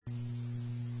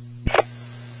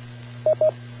It's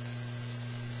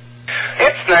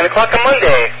 9 o'clock on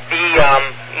Monday, the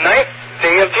 9th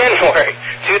day of January,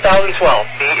 2012.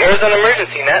 The Arizona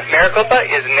Emergency Net, Maricopa,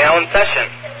 is now in session.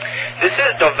 This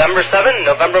is November 7,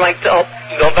 November Mike Delta,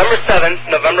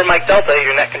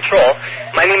 your net control.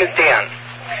 My name is Dan.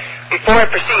 Before I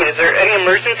proceed, is there any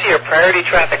emergency or priority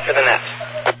traffic for the net?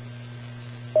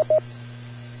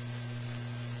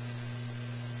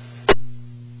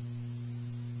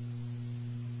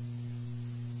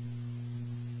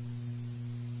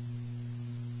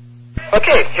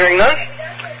 Okay, hearing none.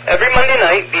 Every Monday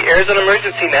night, the Arizona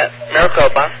Emergency Net,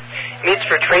 Maricopa, meets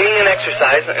for training and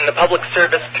exercise in the public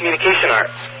service communication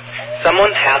arts.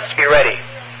 Someone has to be ready.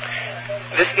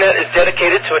 This net is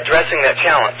dedicated to addressing that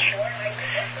challenge.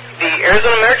 The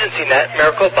Arizona Emergency Net,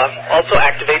 Maricopa, also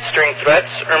activates during threats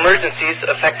or emergencies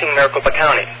affecting Maricopa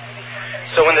County.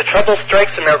 So when the trouble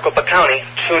strikes in Maricopa County,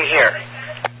 tune here.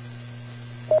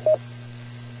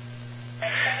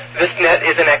 This net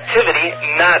is an activity,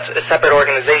 not a separate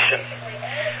organization.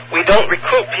 We don't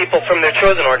recruit people from their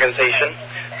chosen organization,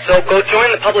 so go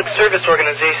join the public service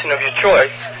organization of your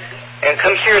choice and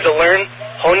come here to learn,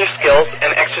 hone your skills,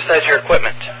 and exercise your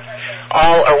equipment.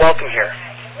 All are welcome here.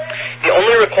 The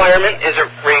only requirement is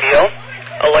a radio,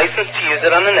 a license to use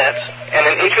it on the net,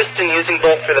 and an interest in using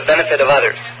both for the benefit of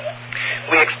others.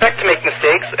 We expect to make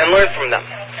mistakes and learn from them.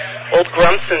 Old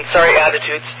grumps and sorry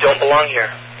attitudes don't belong here.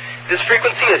 This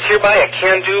frequency is hereby a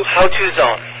can-do, how-to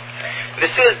zone.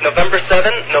 This is November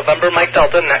 7, November Mike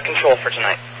Delta, net control for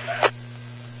tonight.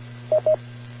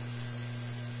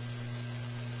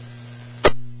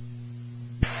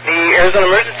 The Arizona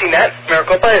Emergency Net,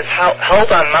 Maricopa, is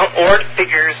held on Mount Ord,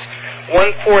 figures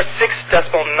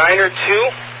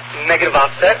 146.902, negative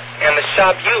offset, and the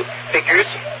Shaw Butte, figures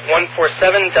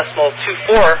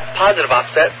 147.24, positive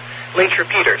offset, linked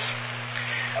repeaters.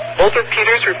 Both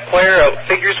repeaters require a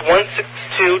figures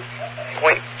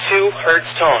 162.2 hertz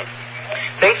tone.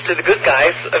 Thanks to the good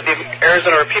guys of the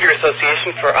Arizona Repeater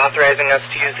Association for authorizing us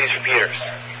to use these repeaters.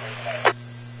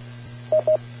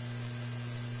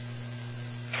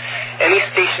 Any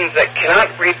stations that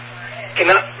cannot reach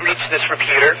this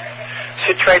repeater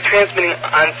should try transmitting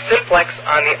on simplex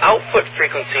on the output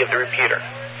frequency of the repeater.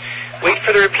 Wait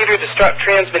for the repeater to start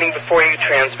transmitting before you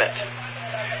transmit.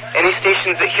 Any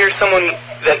stations that hear someone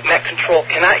that net control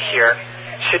cannot hear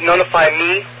should notify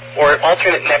me or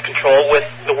alternate net control with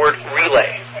the word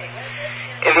relay.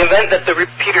 In the event that the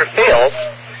repeater fails,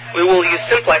 we will use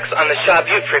simplex on the Shaw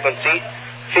Butte frequency,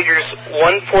 figures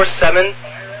 147.24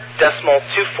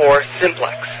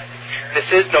 simplex. This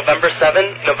is November 7,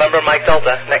 November Mike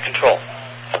Delta, net control.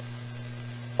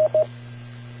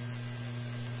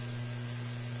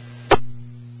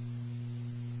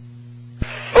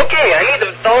 Okay, I need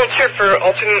a volunteer for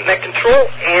alternate net control,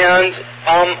 and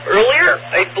earlier,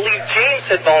 I believe James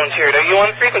had volunteered. Are you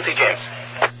on frequency, James?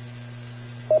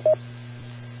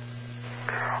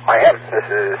 I am. This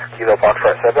is Kilo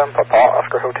Foxtrot 7, Papa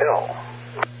Oscar Hotel.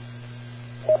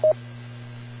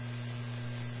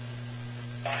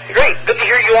 Great, good to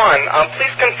hear you on.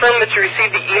 Please confirm that you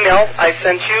received the email I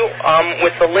sent you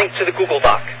with the link to the Google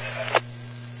Doc.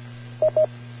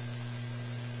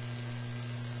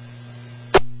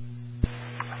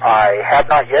 I have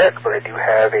not yet, but I do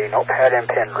have a notepad and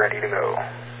pen ready to go.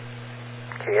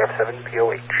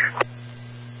 KF7POH.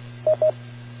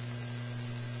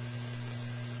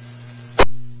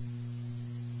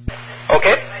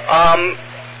 Okay.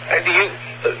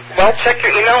 Well, check your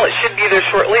email. It should be there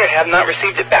shortly. I have not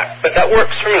received it back, but that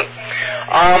works for me.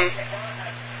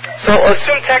 So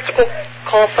assume tactical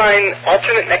call sign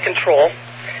alternate net control,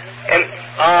 and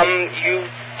you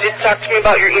did talk to me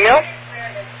about your email.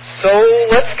 So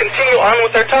let's continue on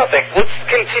with our topic. Let's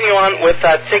continue on with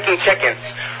taking check-ins.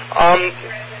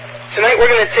 Tonight we're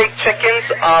going to take check-ins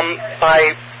by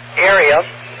area,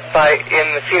 in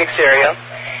the Phoenix area,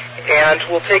 and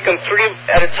we'll take them 3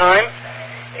 at a time.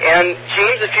 And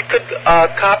James, if you could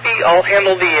copy, I'll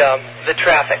handle the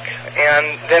traffic,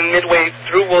 and then midway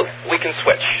through we can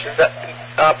switch. Is that?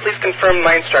 Please confirm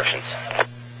my instructions.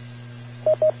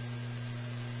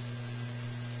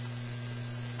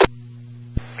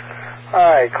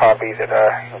 I copy that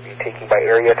you'll be taking by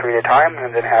area 3 at a time,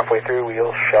 and then halfway through we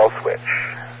shall switch.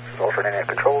 This is alternate net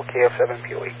control,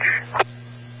 KF7POH.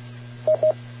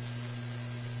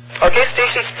 Okay,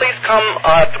 stations, please come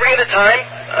 3 at a time,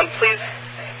 please,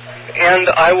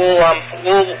 and I will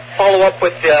we'll follow up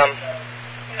with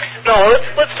no.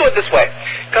 Let's do it this way.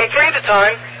 Come 3 at a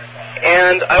time,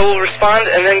 and I will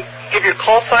respond, and then give your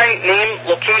call sign, name,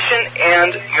 location,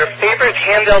 and your favorite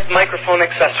handheld microphone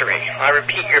accessory. I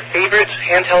repeat, your favorite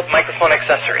handheld microphone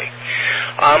accessory.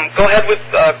 Go ahead with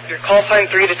your call sign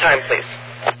 3 at a time, please.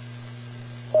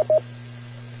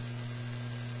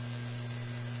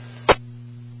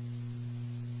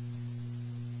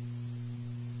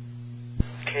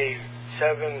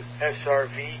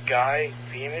 K7SRV Guy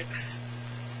Phoenix.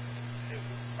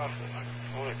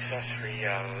 Phone accessory.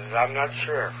 I'm not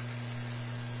sure.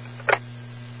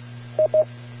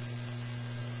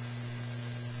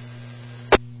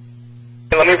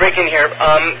 Let me break in here.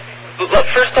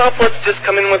 First off, let's just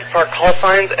come in with our call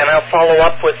signs, and I'll follow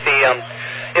up with the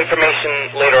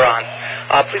information later on.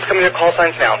 Please come in your call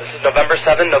signs now. This is November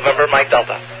 7, November Mike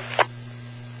Delta.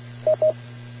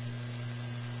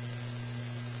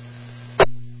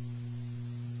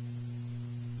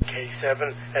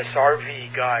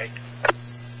 K7SRV Guy.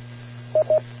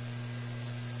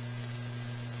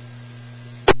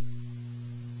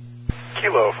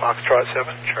 Kilo Foxtrot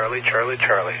 7, Charlie, Charlie,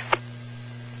 Charlie.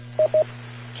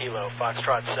 Kilo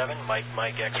Foxtrot 7, Mike,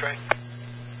 Mike, X-ray.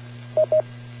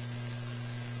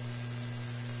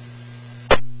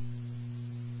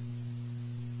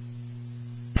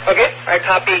 Okay, I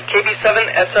copy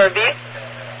KB7SRV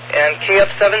and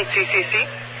KF7CCC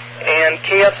and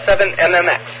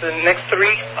KF7MMX. The next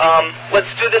three,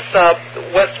 let's do this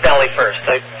West Valley first.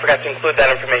 I forgot to include that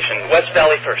information. West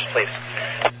Valley first, please.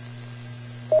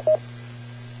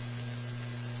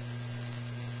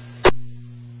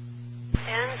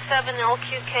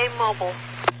 N7LQK Mobile.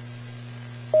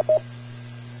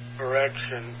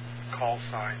 Correction, call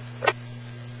sign.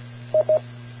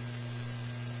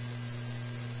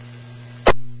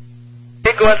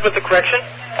 Okay, go ahead with the correction.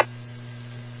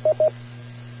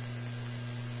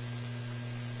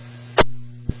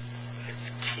 It's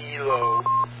Kilo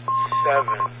 7,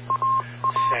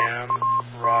 Sam,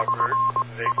 Robert,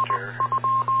 Victor.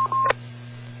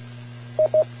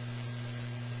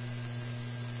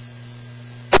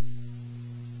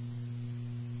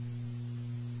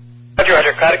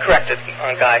 Roger, got it corrected,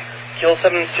 Guy. Kilo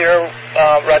 70,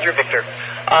 Roger, Victor.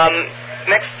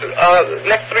 Next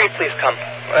three, please come.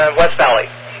 West Valley.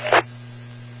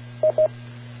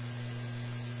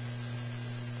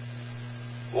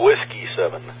 Whiskey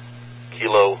 7,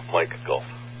 Kilo Mike Golf.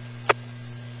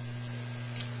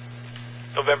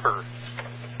 November.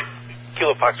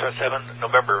 Kilo Foxtrot 7,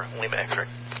 November Lima X-ray.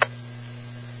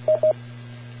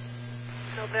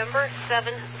 November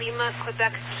 7 Lima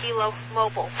Quebec Kilo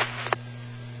Mobile.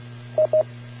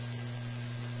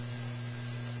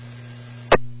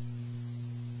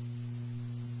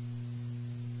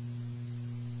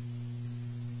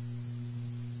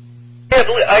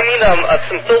 I need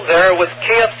some fill there with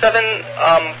KF7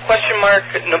 question mark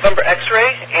November X-ray,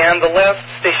 and the last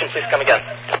station, please come again.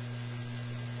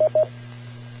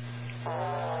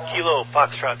 Kilo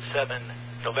Foxtrot 7,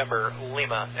 November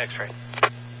Lima X-ray.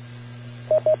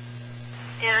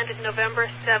 And November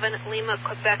 7 Lima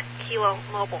Quebec Kilo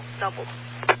Mobile doubled.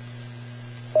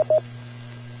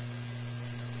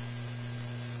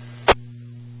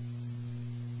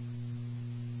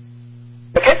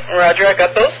 Okay, Roger, I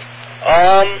got those.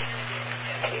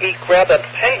 Let me grab a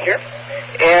pen here.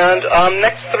 And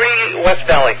next three, West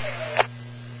Valley.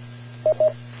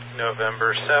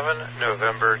 November 7,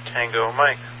 November Tango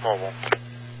Mike, mobile.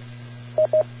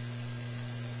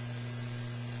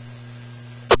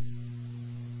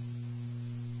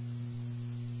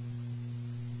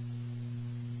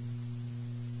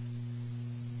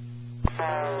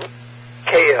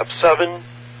 KF7,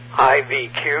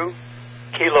 IVQ,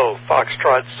 Kilo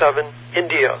Foxtrot 7,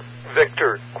 India,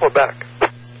 Victor, Quebec.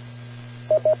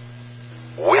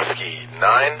 Whiskey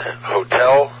 9,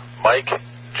 Hotel Mike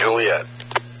Juliet.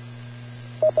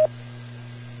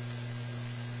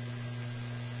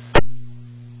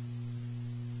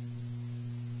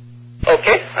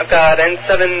 Okay, I've got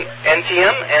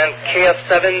N7NTM and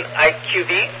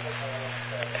KF7IQV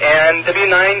and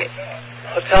W9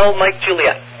 Hotel Mike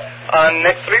Juliet.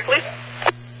 Next three, please.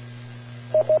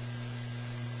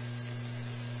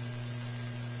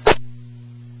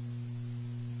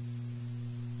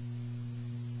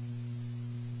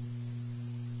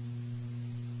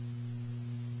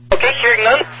 Okay, hearing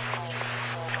none.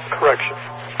 Correction.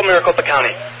 Maricopa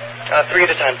County. Three at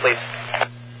a time, please.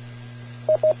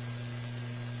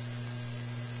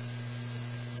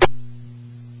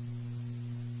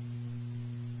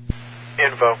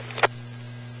 Info.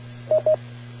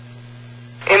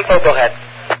 Info, go ahead.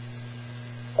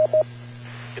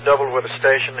 You doubled with a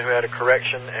station who had a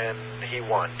correction and he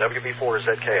won.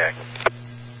 WB4ZKA.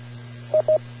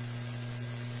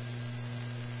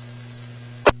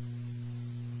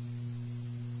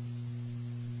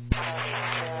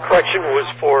 correction was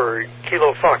for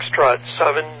Kilo Foxtrot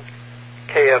 7,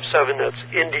 KF7, that's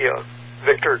India,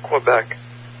 Victor, Quebec.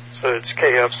 So it's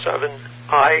KF7,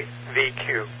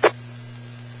 IVQ.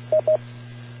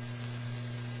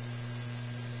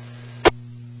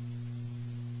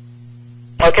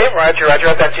 Okay, Roger.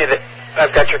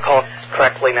 I've got your call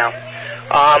correctly now.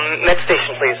 Next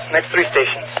station, please. Next 3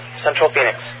 stations. Central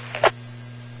Phoenix.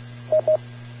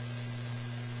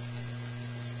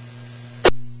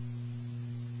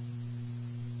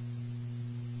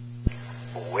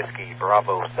 Whiskey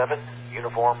Bravo 7,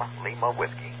 Uniform Lima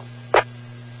Whiskey.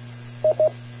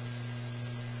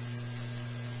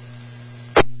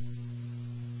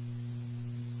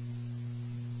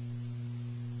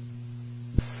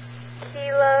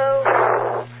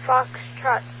 Kilo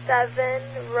Foxtrot 7,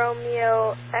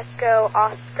 Romeo Echo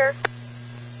Oscar.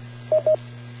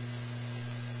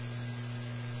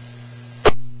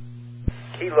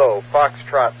 Kilo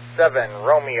Foxtrot 7,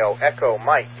 Romeo Echo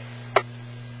Mike.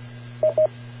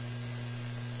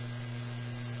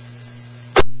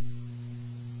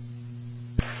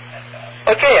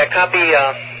 Okay, I copy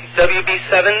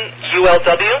WB7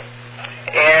 ULW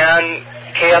and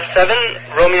KF7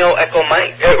 Romeo Echo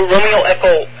Mike, Romeo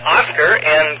Echo Oscar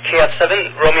and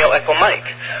KF7 Romeo Echo Mike.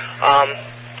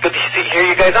 Good to hear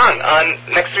you guys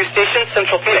on next 3 stations,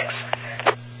 Central Phoenix.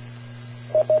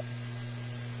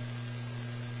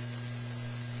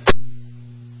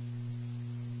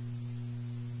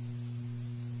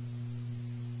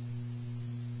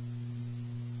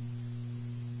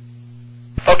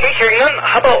 Okay, hearing none.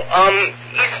 How about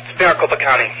East Maricopa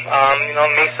County?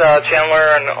 Mesa, Chandler,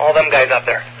 and all them guys out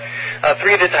there.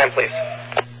 3 at a time, please.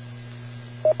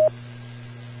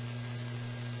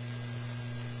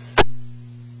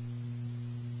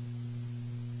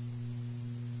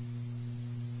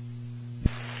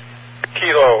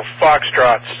 Kilo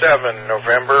Foxtrot 7,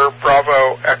 November,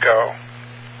 Bravo, Echo,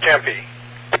 Tempe.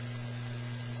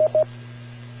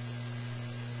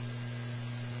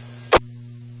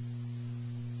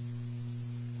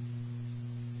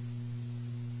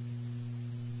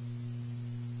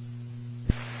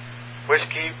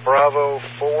 Whiskey Bravo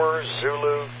 4,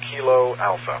 Zulu, Kilo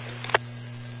Alpha.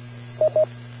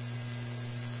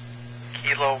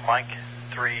 Kilo Mike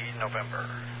 3, November.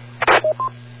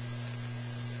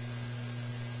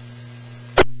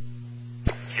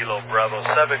 Kilo Bravo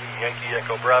 7, Yankee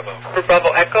Echo Bravo. For Bravo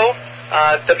Echo,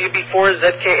 WB4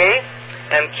 ZKA,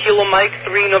 and Kilo Mike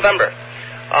 3 November.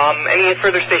 Any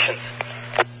further stations?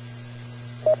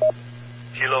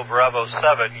 Kilo Bravo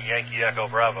 7, Yankee Echo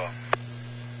Bravo.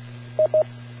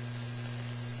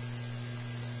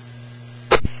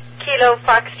 Kilo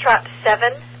Foxtrot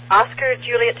 7, Oscar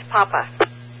Juliet Papa.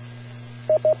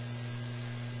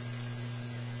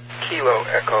 Kilo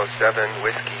Echo 7,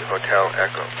 Whiskey Hotel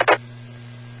Echo.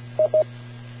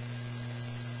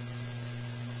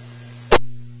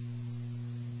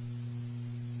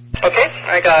 Okay,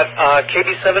 I got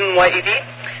KB7YED,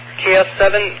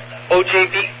 KF7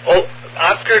 OJB,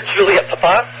 Oscar Juliet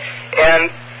Papa, and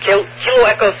Kilo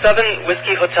Echo 7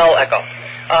 Whiskey Hotel Echo.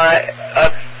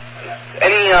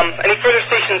 Any further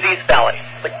stations East Valley?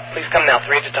 Please come now,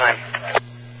 3 at a time.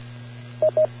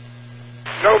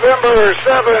 November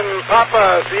 7,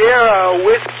 Papa Sierra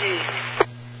Whiskey.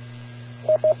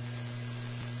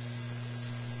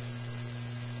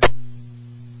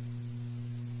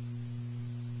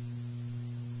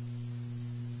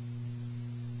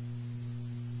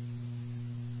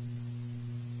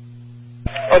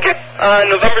 Okay,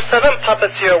 November 7, Papa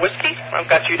Sierra Whiskey. I've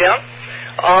got you down.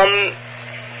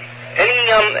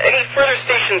 Any further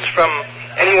stations from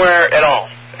anywhere at all,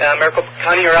 Maricopa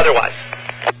County or otherwise?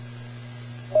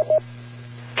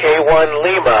 K1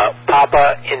 Lima,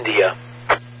 Papa India.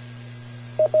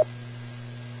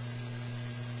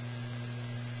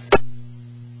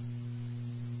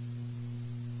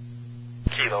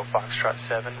 Kilo Foxtrot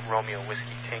 7, Romeo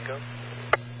Whiskey Tango.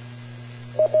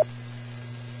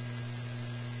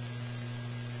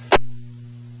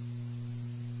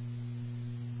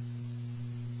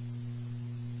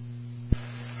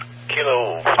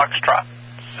 Kilo Foxtrot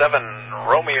 7,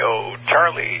 Romeo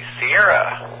Charlie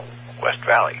Sierra, West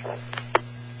Valley.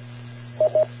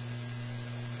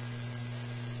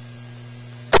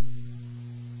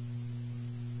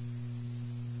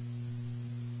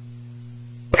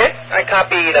 Okay, I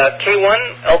copied K1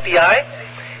 LPI,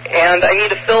 and I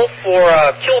need a fill for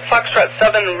Kilo Foxtrot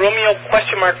 7 Romeo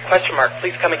question mark.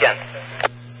 Please come again.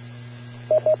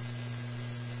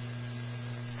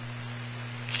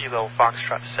 Kilo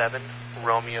Foxtrot 7,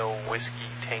 Romeo Whiskey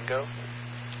Tango.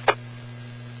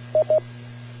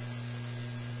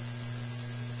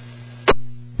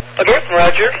 Okay,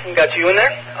 Roger, got you in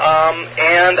there.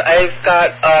 And I've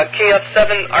got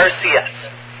KF7RCS.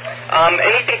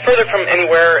 Anything further from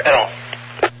anywhere at all?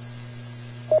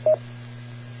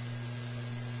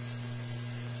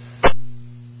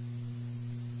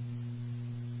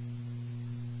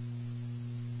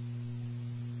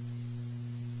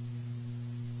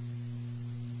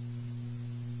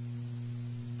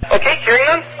 Okay, hearing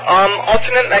none.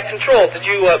 Alternate net control. Can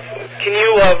you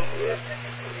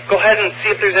go ahead and see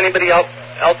if there's anybody else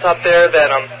out there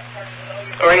that,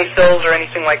 or any fills or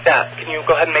anything like that? Can you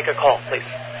go ahead and make a call, please?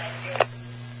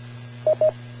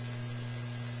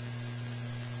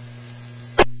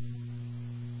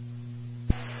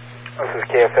 This is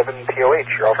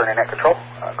KF7POH, your alternate net control.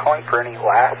 Calling for any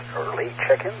last or late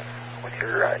check-ins with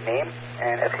your name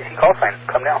and FCC call sign.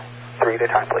 Come now. 3 at a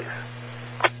time, please.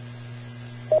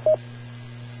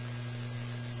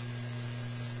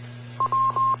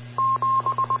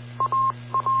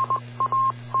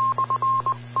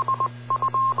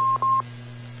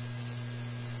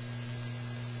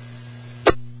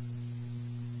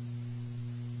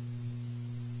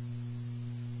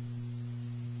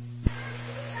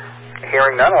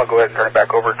 Hearing none, I'll go ahead and turn it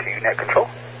back over to net control.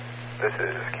 This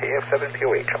is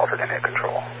KF7POH, alternate net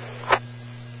control.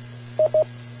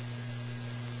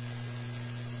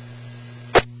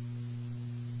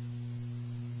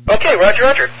 Okay,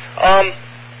 Roger. I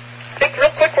think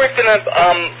real quick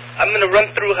I'm gonna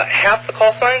run through half the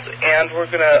call signs, and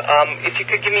we're gonna, if you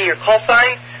could give me your call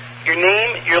sign, your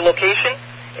name, your location,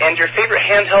 and your favorite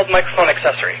handheld microphone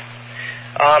accessory.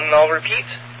 I'll repeat.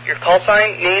 Your call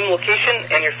sign, name, location,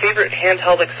 and your favorite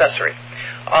handheld accessory.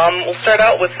 We'll start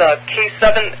out with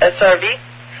K7SRV.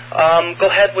 Go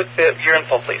ahead with your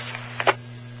info, please.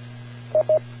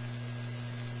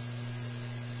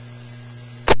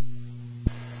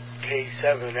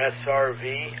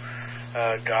 K7SRV,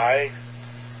 guy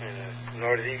in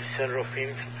Northeast Central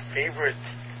Phoenix. Favorite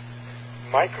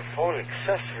microphone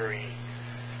accessory.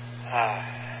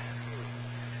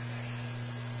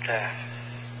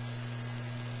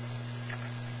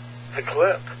 The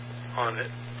clip on it.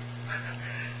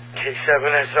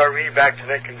 K7SRV, back to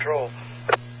net control.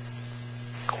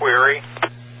 Query.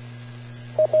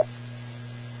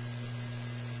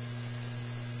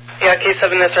 Yeah,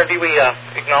 K7SRV, we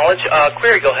acknowledge.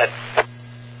 Query, go ahead.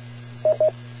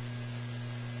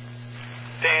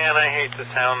 Dan, I hate to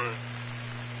sound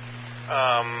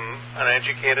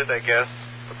uneducated, I guess,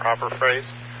 the proper phrase,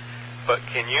 but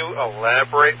can you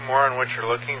elaborate more on what you're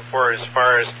looking for as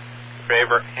far as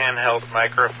favorite handheld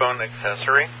microphone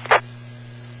accessory?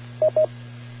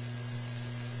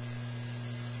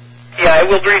 Yeah, I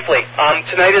will briefly.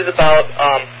 Tonight is about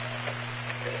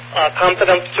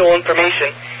confidential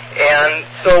information, and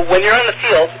so when you're on the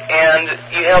field and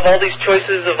you have all these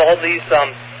choices of all these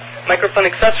microphone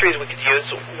accessories we could use,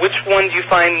 which one do you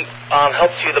find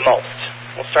helps you the most?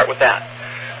 We'll start with that.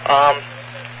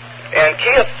 And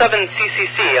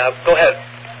KF7CCC, go ahead.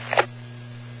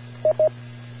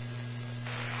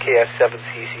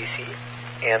 KF7CCC,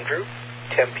 Andrew,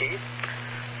 Tempe.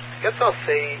 I guess I'll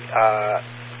say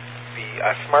the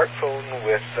smartphone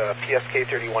with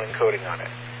PSK31 encoding on it.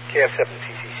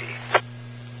 KF7CCC.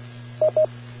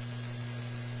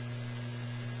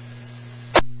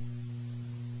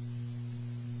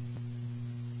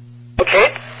 Okay,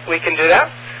 we can do that.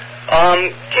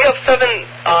 KF7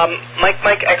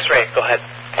 Mike X-ray, go ahead.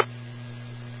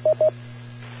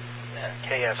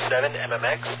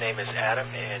 KF7MMX, name is Adam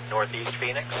in Northeast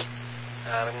Phoenix.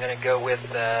 I'm going to go with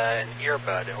an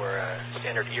earbud or a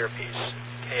standard earpiece.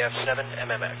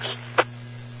 KF7MMX.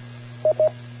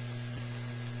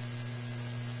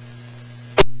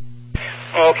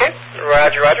 Okay,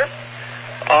 Roger.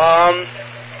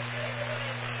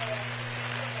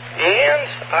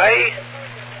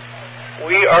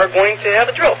 We are going to have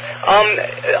a drill.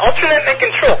 Alternate net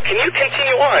control, can you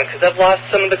continue on? Because I've lost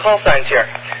some of the call signs here.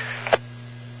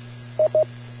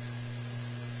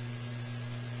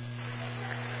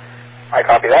 I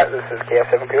copy that. This is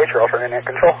KF7PH, your alternate net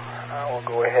control. We'll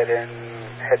go ahead and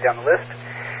head down the list.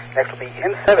 Next will be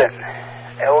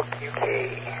N7LQK.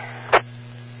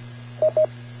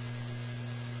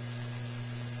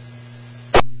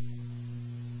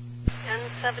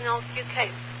 N7LQK.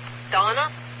 Donna,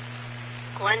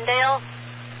 Glendale,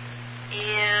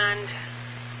 and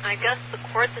I guess the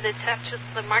cord that attaches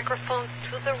the microphone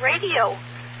to the radio.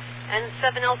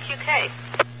 N7LQK.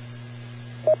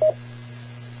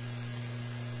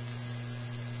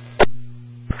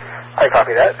 I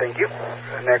copy that, thank you.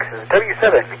 Next is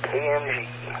W7KMG.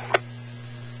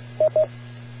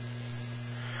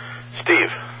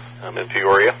 Steve, I'm in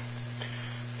Peoria,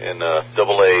 in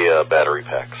AA battery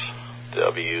packs.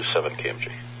 W7KMG.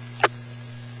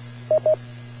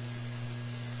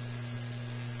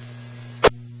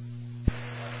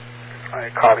 I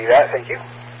copy that, thank you.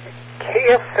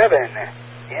 KF7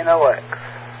 NLX.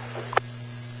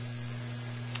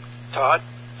 Todd,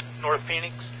 North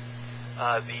Phoenix.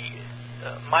 The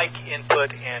mic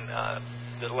input and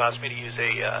that allows me to use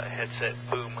a headset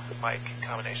boom mic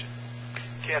combination.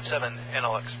 KF7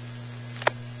 NLX.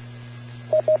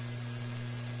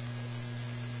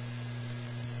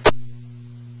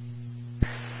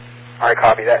 I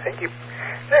copy that, thank you.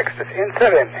 Next is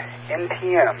N7NMD.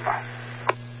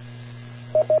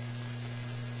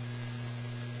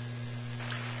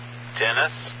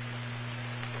 Dennis,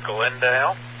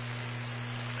 Glendale,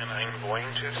 and I'm going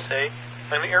to say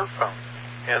an earphone,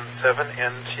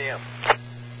 N7NTM.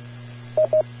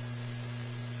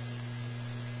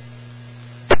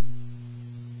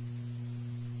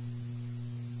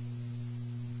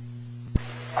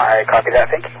 I copy that,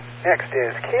 thank you. Next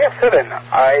is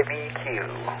KF7IVQ.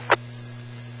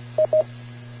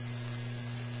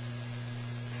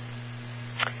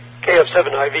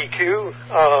 KF7IVQ,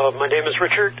 my name is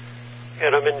Richard,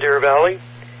 and I'm in Deer Valley,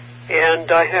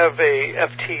 and I have a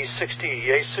FT60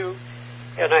 Yaesu,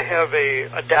 and I have a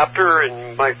adapter,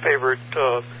 and my favorite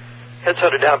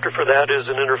headset adapter for that is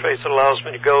an interface that allows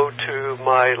me to go to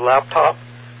my laptop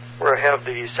where I have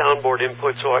the soundboard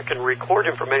input so I can record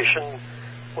information.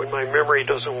 When my memory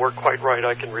doesn't work quite right,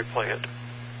 I can replay it.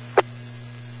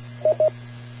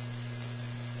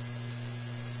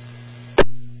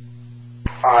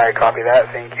 I copy that,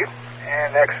 thank you.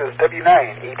 And next is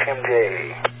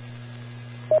W9HMJ.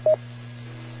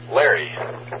 Larry,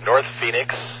 North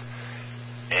Phoenix,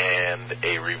 and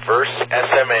a reverse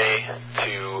SMA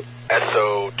to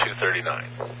SO239.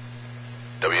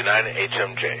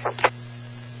 W9HMJ.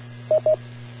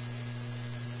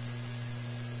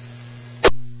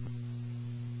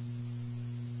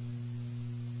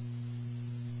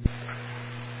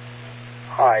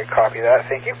 I copy that,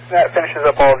 thank you. That finishes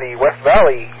up all the West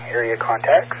Valley area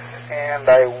contacts, and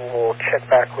I will check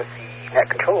back with the net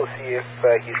control to see if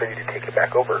he's ready to take it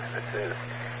back over. This is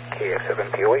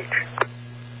KF7POH.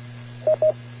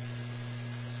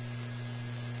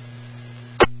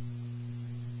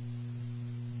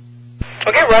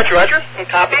 Okay, Roger.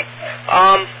 Copy.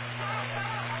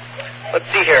 Let's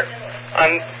see here.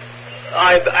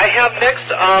 I have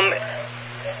next,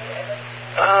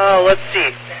 let's see,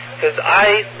 because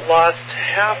I lost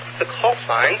half the call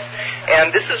signs,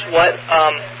 and this is why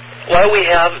we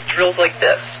have drills like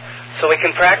this, so we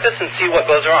can practice and see what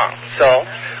goes wrong. So,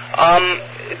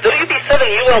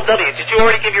 WB7ULW, did you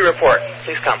already give your report?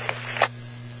 Please come.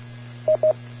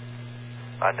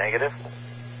 Negative.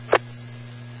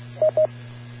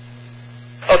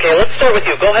 Okay, let's start with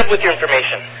you. Go ahead with your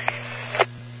information.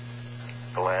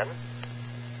 Glenn,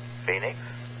 Phoenix,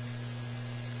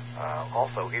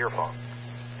 also earphone,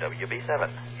 WB7,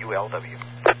 ULW.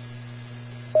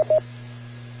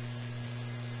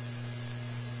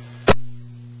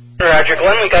 Roger,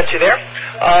 Glenn, we got you there.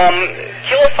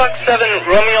 Kilo Fox 7,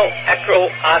 Romeo Echo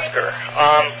Oscar.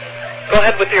 Go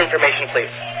ahead with your information,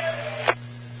 please.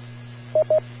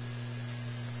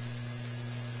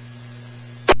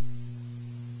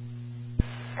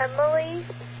 Emily,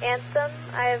 Anthem,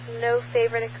 I have no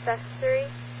favorite accessory,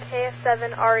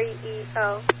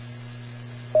 KF7REEO.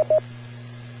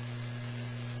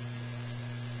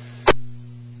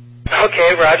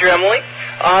 Okay, Roger, Emily.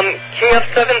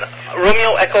 KF7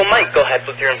 Romeo Echo Mike, go ahead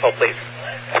with your info, please.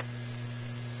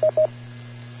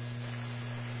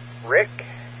 Rick,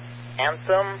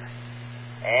 Anthem,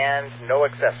 and no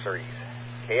accessories.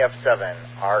 KF7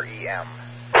 REM.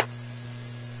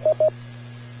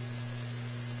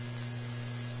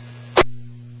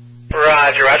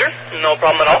 Roger. No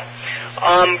problem at all.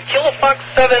 Kilo Fox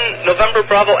 7 November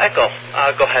Bravo Echo.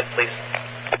 Go ahead, please.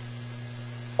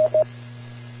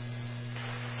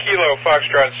 Kilo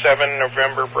Foxtrot 7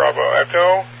 November Bravo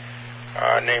Echo.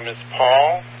 Name is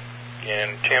Paul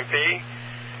in Tempe.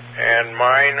 And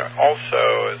mine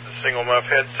also is the single muff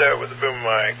headset with a boom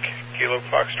mic. Kilo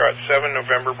Foxtrot 7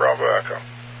 November Bravo Echo.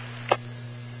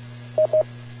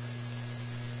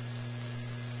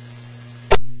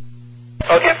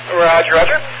 Okay,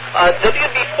 Roger.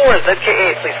 WV4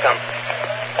 ZKA, please come.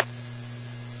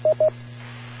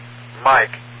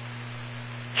 Mike,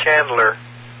 Chandler,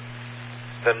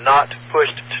 the not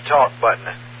pushed to talk button.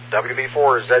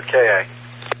 WB4 ZKA.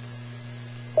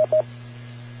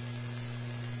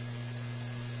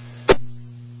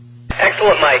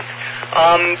 Excellent, Mike.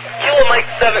 Kilo Mike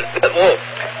 7,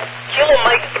 Kilo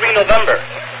Mike 3 November.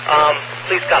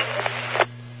 Please come.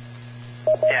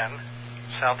 Ken,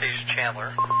 Southeast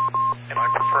Chandler, and I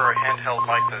prefer a handheld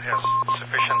mic that has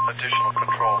sufficient additional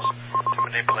controls to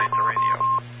manipulate the radio.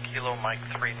 Kilo Mike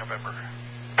 3 November.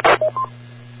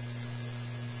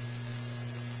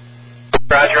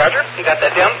 Roger, roger. You got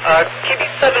that down.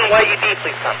 KB7YED,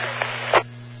 please come.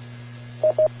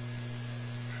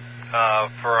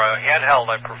 For a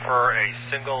handheld, I prefer a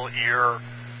single ear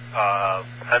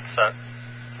headset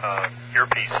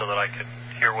earpiece so that I can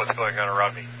hear what's going on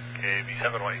around me.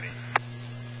 KB7YED.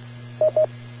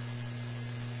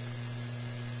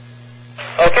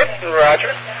 Okay,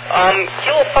 roger.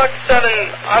 Kilo Fox 7,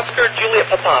 Oscar Juliet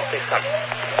Papa, please come.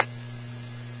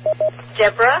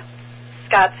 Deborah,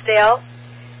 Scottsdale,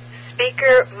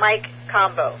 Speaker Mike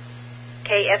Combo,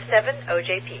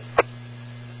 KF7OJP.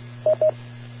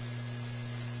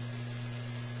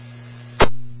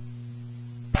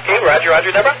 Okay, roger,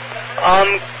 roger, Deborah.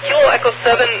 Kilo Echo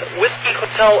 7, Whiskey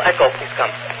Hotel Echo, please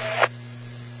come.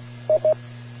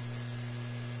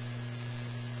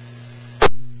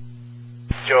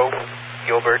 Joe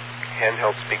Gilbert,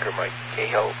 handheld speaker mic,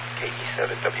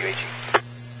 KE7WAG.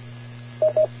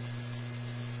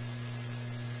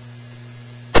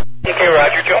 Okay,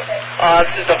 roger, Joe.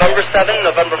 This is November 7,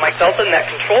 November Mike Delta, net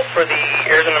control for the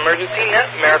Arizona Emergency Net,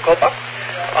 Maricopa.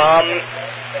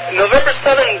 November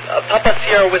 7, Papa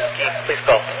Sierra Whiskey, please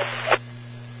go.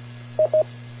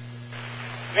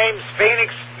 Name's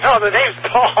Phoenix. No, the name's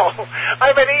Paul.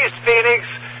 I'm in East Phoenix,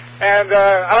 and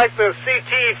I like the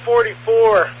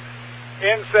CT-44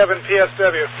 N7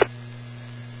 PSW.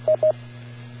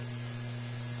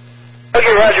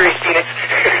 Okay, roger, East Phoenix.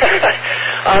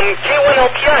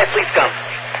 K1LPI, please come.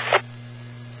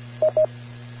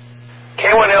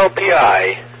 K1LPI,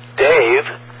 Dave,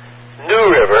 New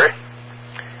River,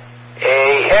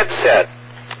 a headset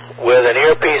with an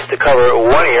earpiece to cover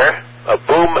one ear, a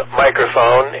boom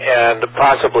microphone, and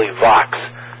possibly Vox,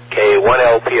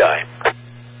 K1LPI.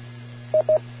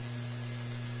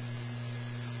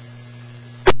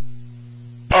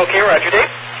 Okay, roger,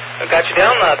 Dave. I got you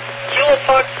down. Kilo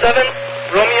Fox 7,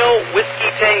 Romeo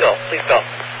Whiskey Tango, please go.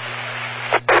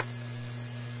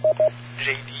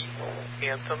 JD,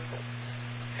 Anthem,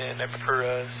 and I prefer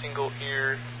a single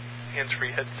ear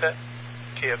hands-free headset,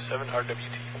 KF7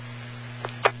 RWT.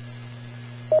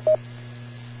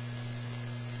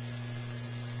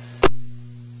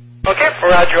 Okay,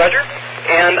 roger, roger.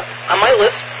 And on my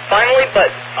list, finally, but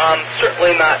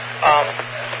certainly not,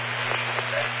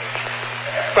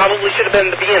 probably should have been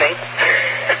the beginning,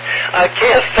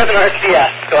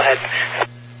 KF7RCS, go ahead.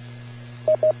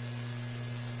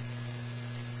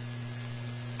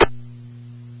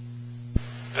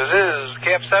 This is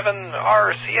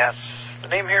KF7RCS. The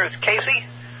name here is Casey,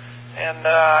 and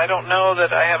I don't know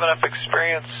that I have enough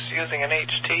experience using an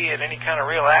HT at any kind of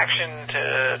real action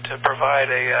to provide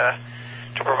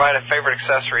a favorite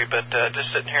accessory, but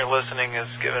just sitting here listening has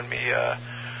given me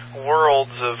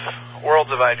worlds of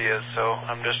ideas. So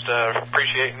I'm just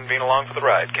appreciating being along for the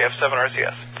ride.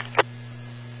 KF7RCS.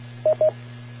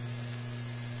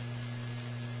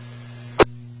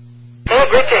 Well,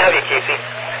 great to have you, Casey.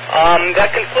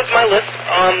 That concludes my list.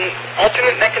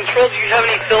 Alternate net control, do you have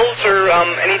any fills or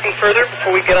anything further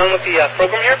before we get on with the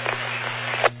program here?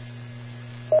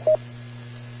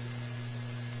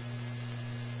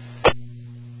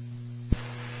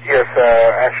 Yes,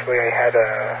 actually I had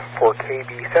for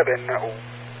KB7YEB,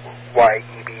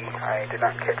 I did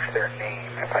not catch their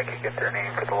name. If I could get their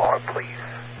name for the log, please.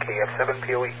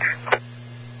 KF7POH.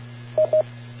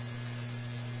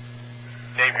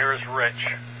 Name here is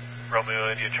Rich. Romeo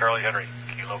India Charlie Henry.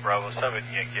 Kilo Bravo 7,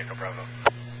 Yankee Echo Bravo.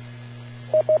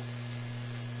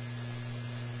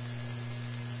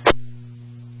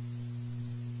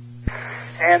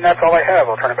 And that's all I have.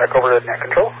 I'll turn it back over to net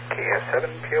control,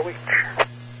 KF7POH.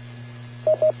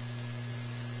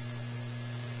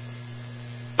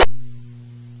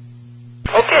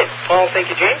 Okay, well, thank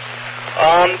you, James.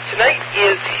 Tonight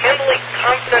is Handling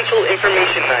Confidential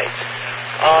Information Night.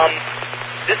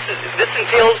 This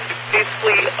entails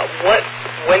basically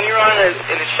when you're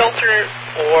in a shelter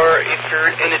or if you're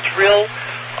in a drill,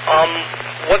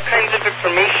 what kinds of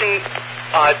information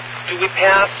do we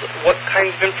pass? What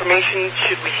kinds of information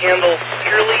should we handle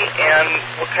securely, and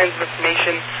what kinds of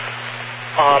information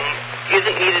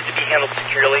isn't needed to be handled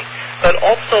securely? But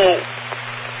also,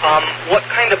 what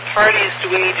kind of parties do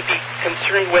we need to be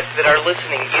concerned with that are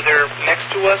listening, either next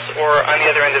to us or on the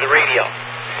other end of the radio?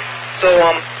 So,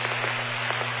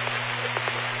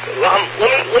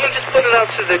 let me just put it out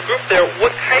to the group there.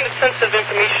 What kind of sensitive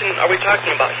information are we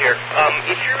talking about here?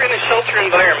 If you're in a shelter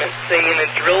environment, say in a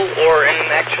drill or in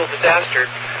an actual disaster,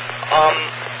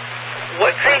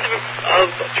 what kinds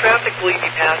of traffic will you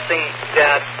be passing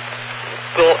that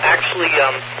will actually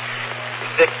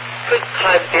that could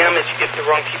cause damage if the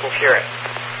wrong people hear it.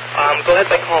 Go ahead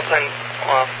by call sign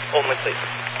only, please.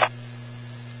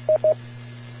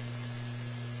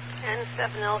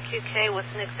 N7LQK was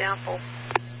an example.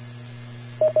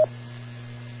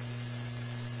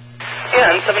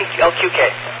 Yeah, N7LQK.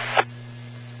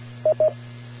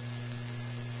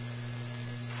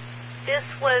 This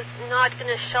was not in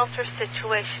a shelter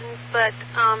situation, but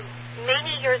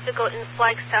many years ago in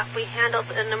Flagstaff we handled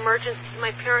an emergency.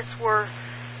 My parents were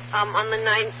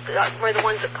were the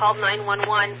ones that called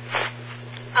 911.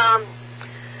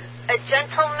 A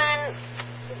gentleman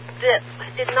that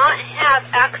did not have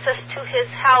access to his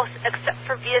house except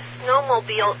for via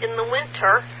snowmobile in the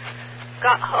winter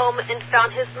got home and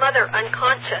found his mother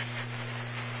unconscious.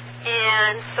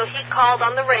 And so he called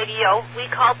on the radio. We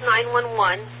called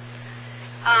 911.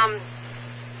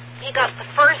 He got the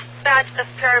first batch of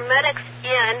paramedics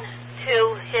in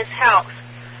to his house,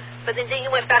 but then he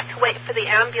went back to wait for the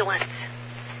ambulance.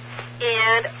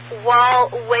 And while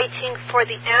waiting for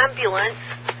the ambulance,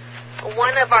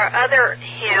 one of our other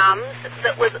hams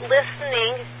that was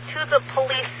listening to the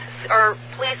police or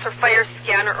fire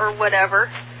scanner or whatever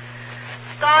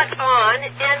got on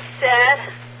and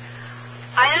said,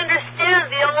 "I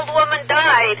understand the old woman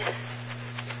died."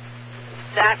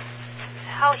 That's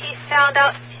how he found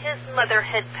out his mother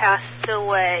had passed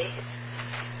away.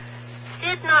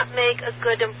 Did not make a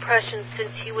good impression since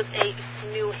he was a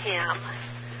new ham.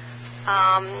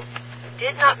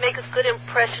 Did not make a good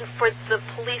impression for the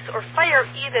police or fire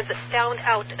either that found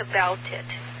out about it.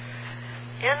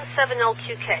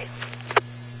 N7LQK.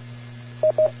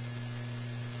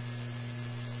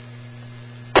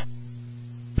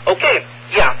 Okay,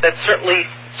 yeah, that's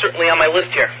certainly on my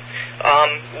list here.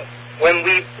 When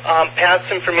we pass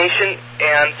information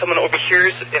and someone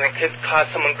overhears and it could cause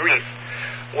someone grief,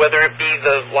 whether it be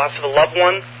the loss of a loved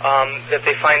one that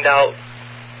they find out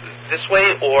this way,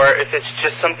 or if it's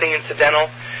just something incidental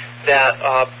that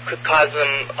could cause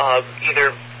them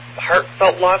either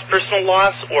heartfelt loss, personal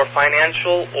loss, or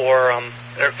financial or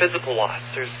physical loss.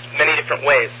 There's many different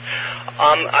ways.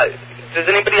 Does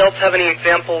anybody else have any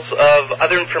examples of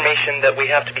other information that we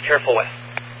have to be careful with?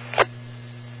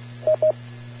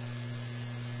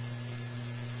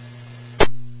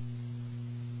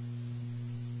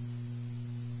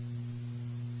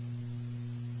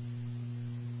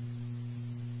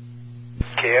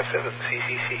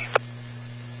 KF7CCC.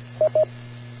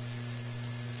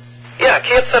 Yeah,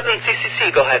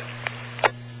 KF7CCC, go ahead.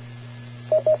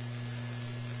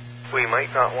 We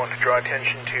might not want to draw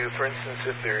attention to, for instance,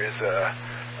 if there is a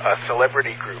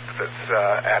celebrity group that's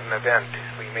at an event,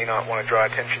 we may not want to draw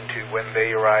attention to when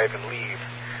they arrive and leave.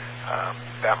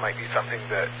 That might be something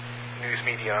that news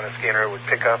media on a scanner would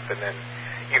pick up and then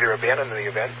either abandon the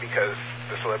event because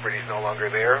the celebrity is no longer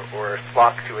there, or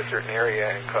flock to a certain area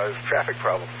and cause traffic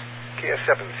problems.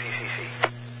 KF7CCC.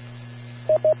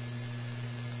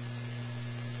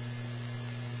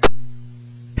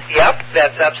 Yep,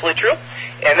 that's absolutely true.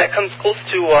 And that comes close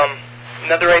to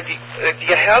another idea. Do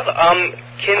you have,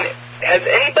 has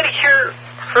anybody here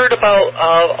heard about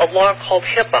a law called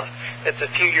HIPAA that's a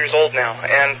few years old now?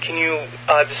 And can you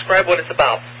describe what it's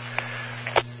about?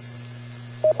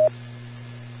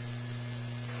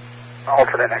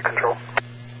 Alternate net control.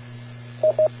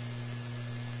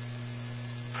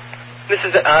 This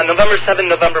is November 7,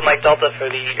 November Mike Delta for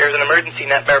the Arizona Emergency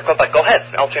Net Maricopa. Go ahead,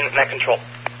 alternate net control.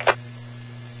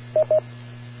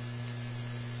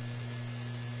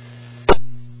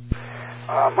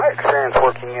 My experience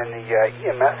working in the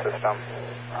EMS system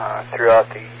throughout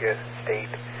the state,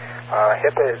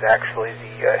 HIPAA is actually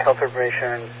the Health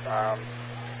Information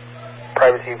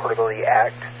Privacy and Portability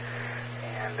Act.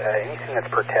 And anything that's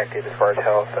protected as far as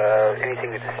health,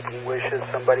 anything that distinguishes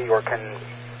somebody or can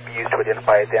be used to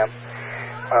identify them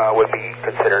would be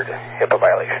considered HIPAA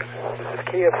violation. This is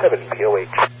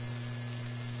KF7POH.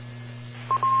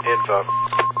 Info.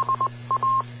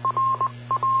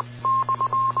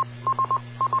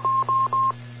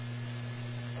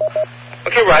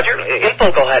 Okay, Roger.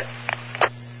 Info, go ahead.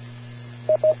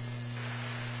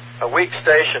 A weak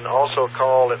station also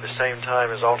called at the same time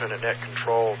as alternate net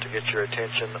control to get your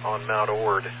attention on Mount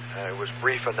Ord. It was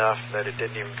brief enough that it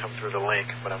didn't even come through the link,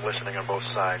 but I'm listening on both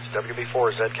sides.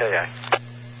 WB4 ZKA.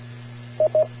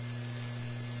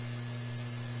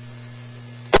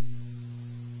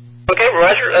 Okay,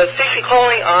 Roger. Station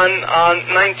calling on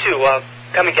 9-2.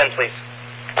 Come again, please.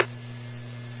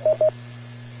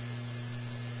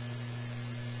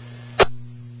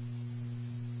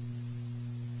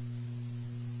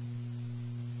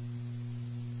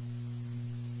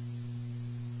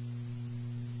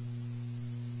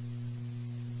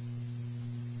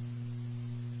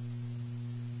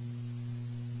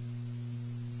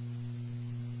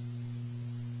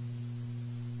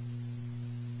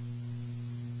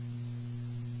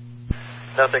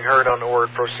 Nothing heard on ORD.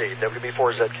 Proceed.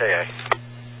 WB4ZKA.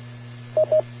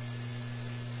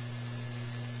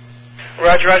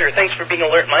 Roger, Roger. Thanks for being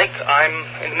alert, Mike. I'm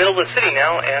in the middle of the city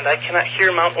now, and I cannot hear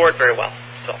Mount Ord very well.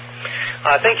 So,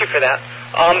 thank you for that.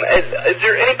 Is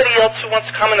there anybody else who wants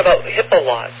to comment about HIPAA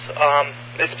laws?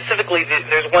 Specifically,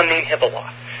 there's one named HIPAA law.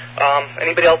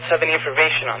 Anybody else have any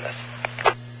information on this?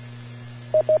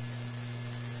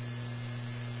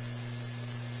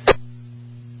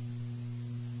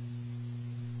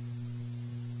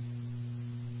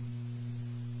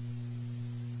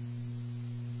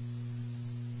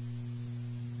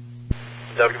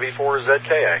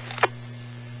 WB4ZKA.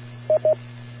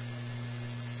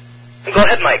 Go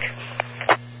ahead, Mike.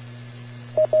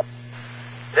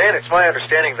 Dan, it's my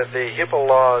understanding that the HIPAA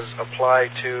laws apply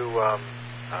to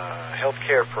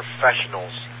healthcare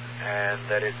professionals, and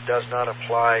that it does not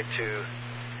apply to,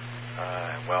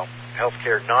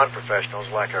 healthcare non-professionals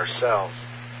like ourselves.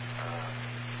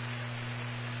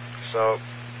 So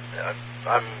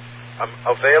I'm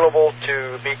available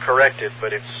to be corrected,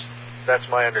 but that's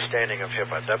my understanding of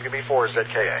HIPAA.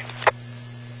 WB4ZKA.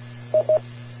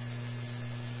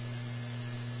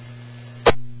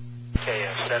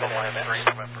 KF7NMD.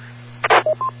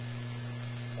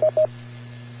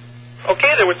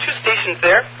 Okay, there were two stations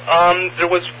there. There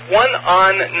was one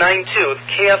on 9-2,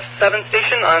 KF7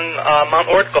 station on Mount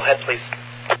Ord. Go ahead, please.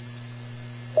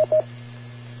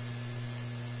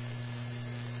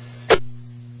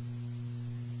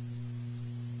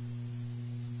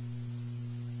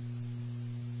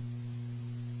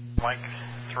 Mike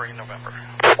 3 November.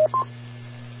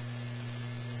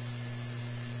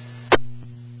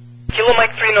 Kilo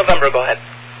Mike 3 November, go ahead.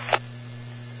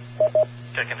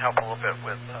 I can help a little bit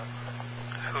with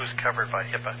who's covered by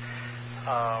HIPAA.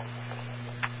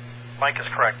 Mike is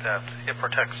correct that it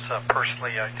protects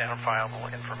personally identifiable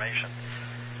information.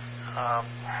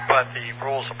 But the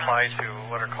rules apply to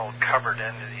what are called covered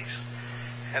entities.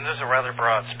 And there's a rather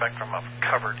broad spectrum of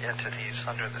covered entities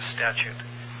under the statute.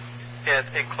 It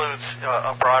includes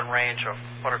a broad range of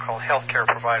what are called healthcare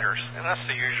providers, and that's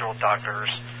the usual doctors,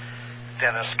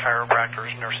 dentists, chiropractors,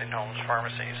 nursing homes,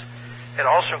 pharmacies. It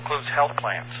also includes health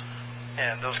plans,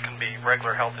 and those can be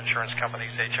regular health insurance companies,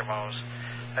 HMOs,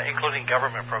 including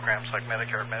government programs like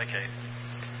Medicare and Medicaid.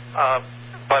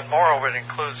 But moreover, it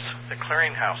includes the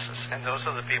clearinghouses, and those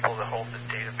are the people that hold the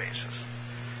databases.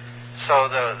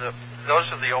 So those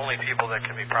are the only people that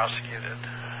can be prosecuted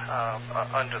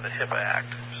under the HIPAA Act.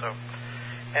 So,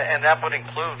 and that would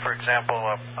include, for example,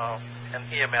 an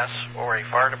EMS or a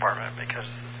fire department, because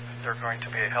they're going to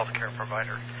be a healthcare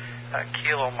provider.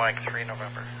 Kilo Mike 3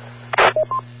 November.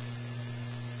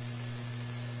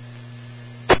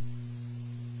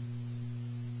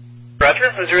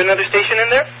 Roger. Is there another station in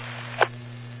there?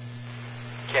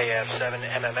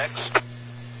 KF7MMX.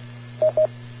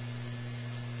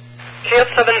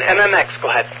 KF7MMX, go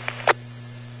ahead.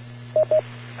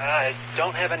 I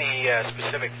don't have any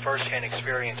specific first-hand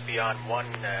experience beyond one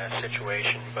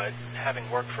situation, but having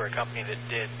worked for a company that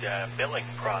did billing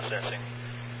processing,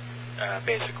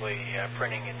 basically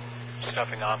printing and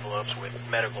stuffing envelopes with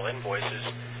medical invoices,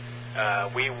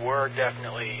 we were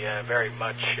definitely very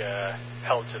much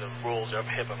held to the rules of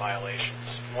HIPAA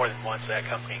violations. More than once that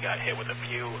company got hit with a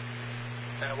few,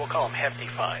 we'll call them hefty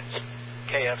fines.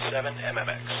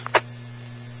 KF7MMX.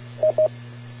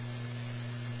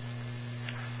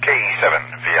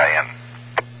 KE7VIN.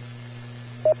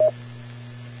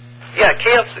 Yeah,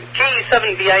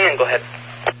 KE7VIN, go ahead.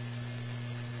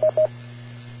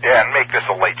 Yeah, and make this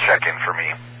a late check-in for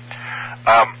me.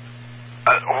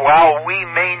 While we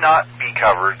may not be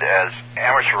covered as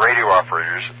amateur radio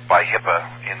operators by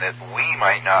HIPAA in that we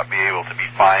might not be able to be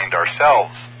fined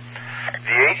ourselves,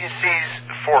 the agencies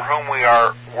for whom we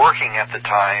are working at the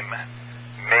time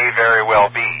may very well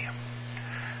be.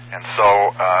 And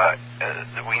so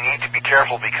we need to be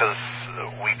careful, because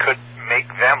we could make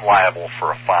them liable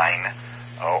for a fine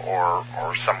or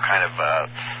some kind of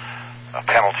a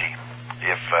penalty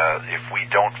if we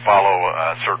don't follow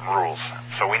certain rules.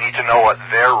 So we need to know what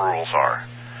their rules are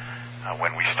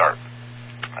when we start,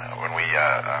 when we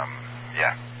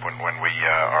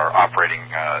are operating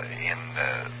in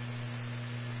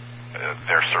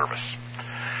their service.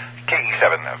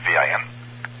 KE7VIN.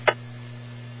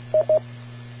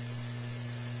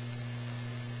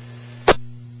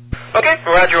 Okay,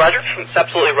 Roger, Roger. That's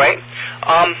absolutely right.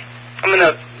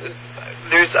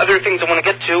 There's other things I want to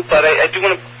get to, but I do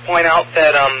want to point out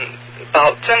that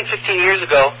about 10, 15 years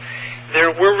ago,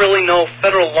 there were really no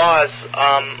federal laws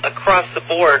across the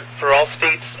board for all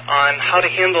states on how to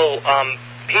handle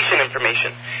patient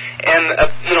information. And,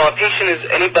 a patient is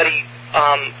anybody,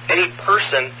 any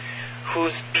person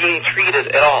who's being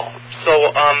treated at all.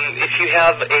 So if you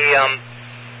have a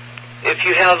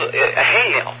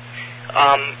hangnail,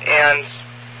 and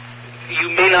you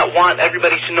may not want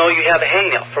everybody to know you have a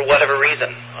hangnail for whatever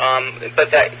reason, but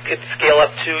that could scale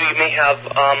up to you may have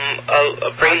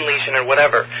a brain lesion or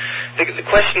whatever. The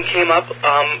question came up,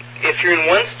 if you're in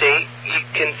one state, you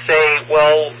can say,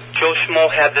 well, Joe Schmo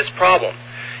had this problem,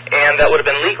 and that would have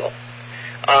been legal.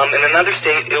 In another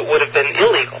state, it would have been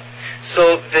illegal.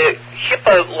 So the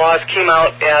HIPAA laws came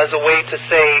out as a way to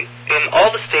say, in all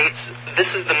the states,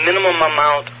 this is the minimum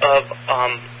amount of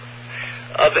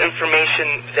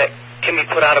information that can be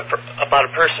put out about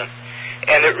a person.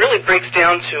 And it really breaks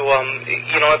down to,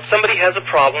 if somebody has a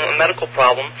problem, a medical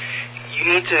problem, you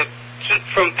need to keep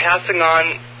from passing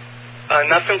on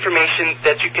enough information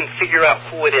that you can figure out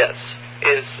who it is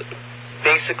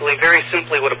basically very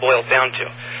simply what it boils down to.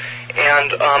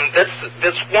 And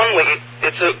that's one way.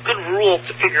 It's a good rule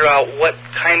to figure out what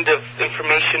kind of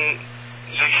information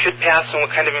you should pass and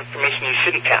what kind of information you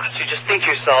shouldn't pass. You just think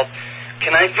to yourself,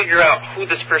 can I figure out who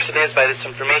this person is by this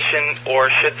information, or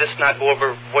should this not go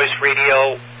over voice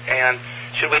radio, and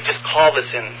should we just call this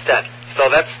in instead? So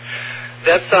that's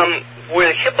where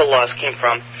the HIPAA laws came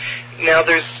from. Now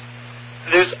there's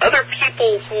other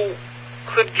people who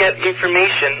could get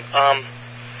information.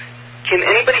 Can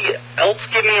anybody else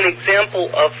give me an example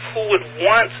of who would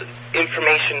want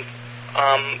information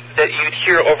that you'd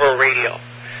hear over a radio?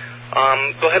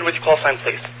 Go ahead with your call sign,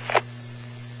 please.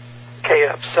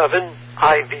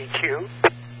 KF7IBQ.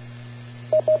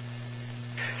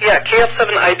 Yeah,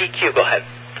 KF7IBQ, go ahead.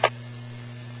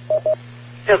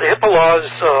 Yeah, the HIPAA laws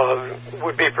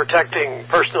would be protecting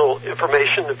personal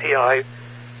information, the PI,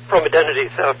 from identity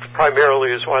theft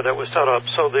primarily is why that was set up.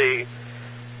 So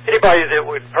anybody that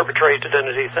would perpetrate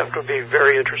identity theft would be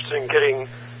very interested in getting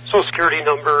Social Security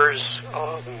numbers,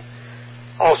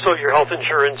 also your health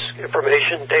insurance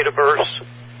information, date of birth,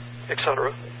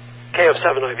 etc.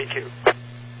 KF7IBQ.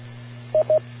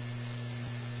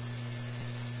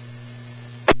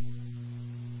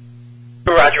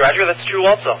 Roger, that's true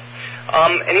also.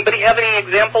 Anybody have any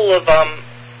example of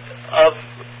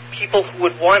people who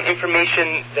would want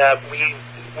information that we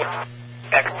would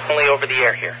accidentally over the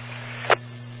air here?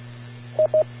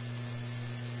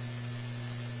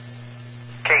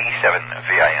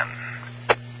 KE7VIN.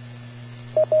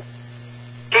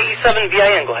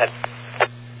 KE7VIN, go ahead.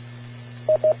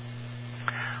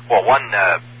 Well, one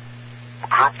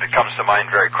group that comes to mind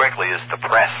very quickly is the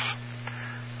press.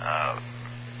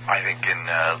 I think in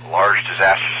large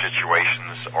disaster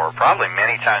situations, or probably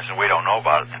many times when we don't know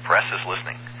about it, the press is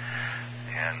listening.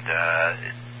 And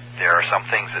there are some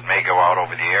things that may go out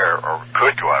over the air, or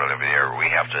could go out over the air, where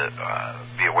we have to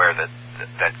be aware that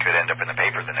could end up in the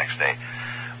paper the next day,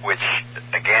 which,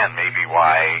 again, may be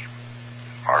why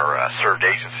our served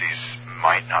agencies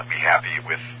might not be happy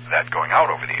with that going out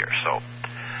over the air. So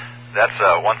that's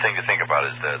one thing to think about,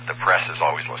 is the press is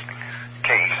always listening.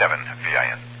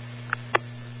 KE7VIN.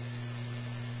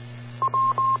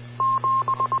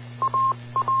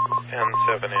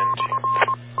 N7NTM.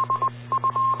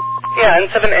 Yeah,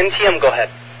 N7NTM, go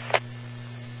ahead.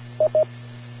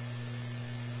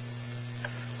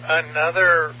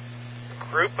 Another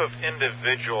group of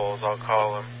individuals, I'll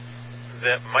call them,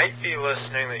 that might be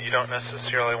listening that you don't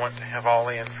necessarily want to have all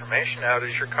the information out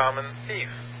is your common thief.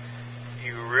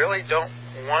 You really don't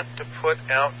want to put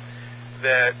out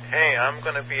that, hey, I'm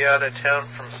going to be out of town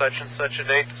from such and such a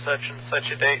date to such and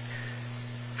such a date,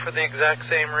 for the exact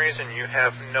same reason. You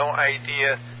have no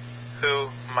idea who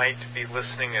might be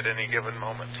listening at any given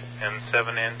moment.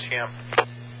 N7NTM.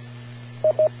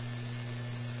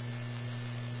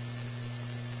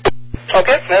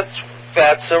 Okay,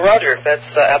 that's Roger.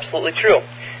 That's absolutely true.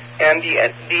 And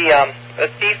a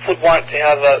thief would want to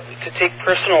have to take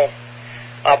personal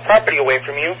property away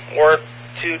from you, or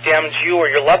to damage you or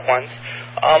your loved ones.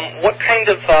 What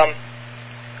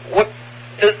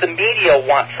does the media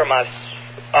want from us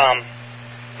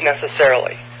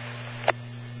necessarily?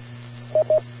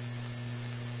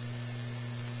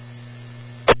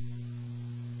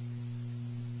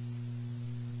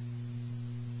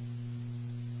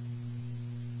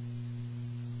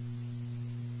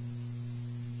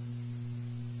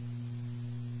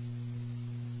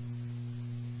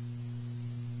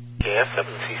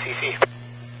 KF7CCC.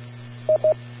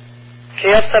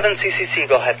 KF7CCC,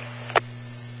 go ahead.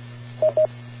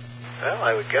 Well,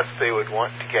 I would guess they would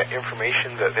want to get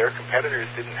information that their competitors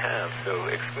didn't have, so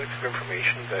exclusive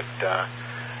information that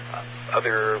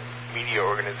other media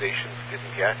organizations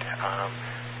didn't get.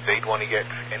 They'd want to get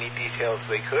any details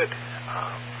they could.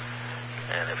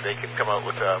 And if they can come out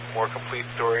with a more complete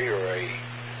story or a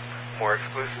more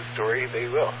exclusive story, they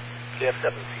will.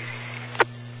 KF7CCC.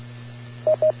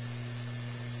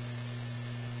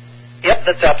 Yep,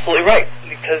 that's absolutely right.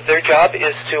 Because their job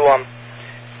is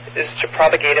to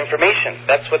propagate information.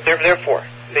 That's what they're there for.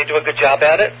 They do a good job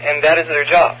at it, and that is their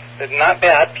job. They're not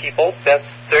bad people. That's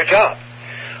their job.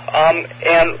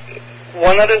 And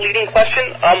one other leading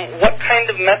question, what kind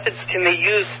of methods can they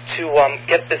use to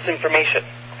get this information?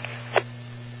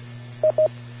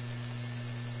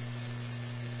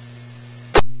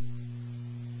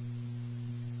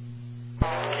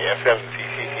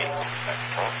 KF7CCC.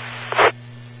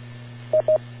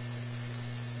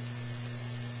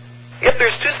 Yep,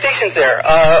 there's two stations there.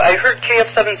 I heard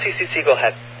KF7CCC. Go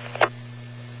ahead.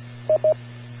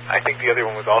 I think the other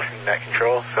one was also net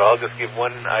control, so I'll just give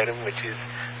one item, which is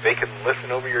they can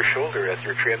listen over your shoulder as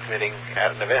you're transmitting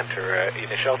at an event or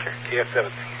in a shelter.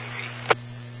 KF7CCC.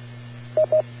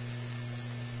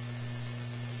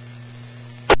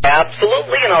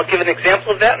 Absolutely, and I'll give an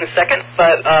example of that in a second,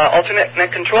 but alternate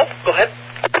net control, go ahead.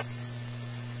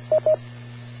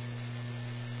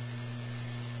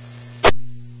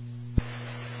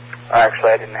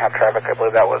 Actually, I didn't have traffic. I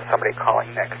believe that was somebody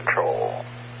calling net control.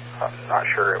 I'm not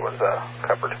sure it was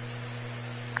covered.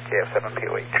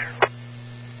 KF7POH.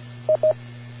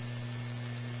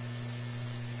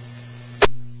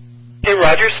 Hey,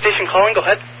 Roger, station calling, go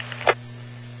ahead.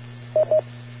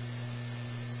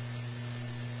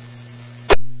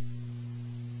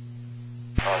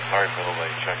 Sorry for the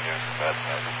late check-in, but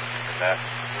this is Stephen Ness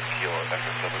with Kilo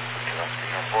Echo 7 for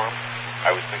Terrestrial Forum.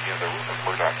 I was thinking of the Rupert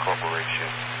Murdoch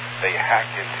Corporation. They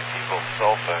hacked into people's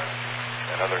cell phones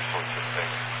and other sorts of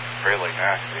things fairly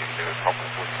nasty. They would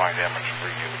probably find amateur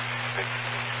radio.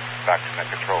 Back to net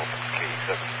control from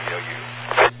K7BOU.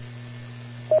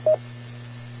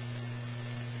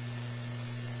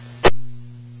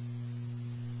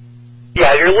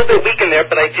 Yeah, you're a little bit weak in there,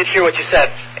 but I did hear what you said,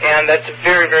 and that's a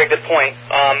very, very good point.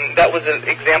 That was an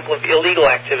example of illegal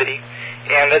activity,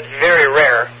 and that's very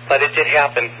rare, but it did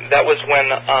happen. That was when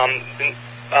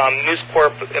News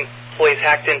Corp employees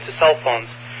hacked into cell phones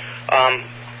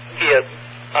via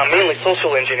mainly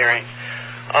social engineering.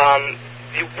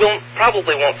 You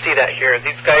probably won't see that here.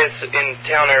 These guys in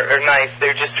town are nice.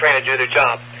 They're just trying to do their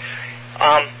job.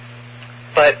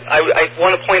 But I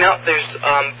want to point out there's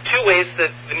two ways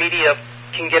that the media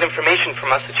can get information from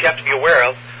us that you have to be aware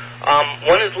of.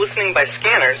 One is listening by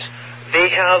scanners. They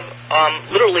have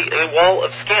literally a wall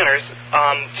of scanners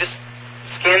just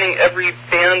scanning every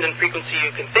band and frequency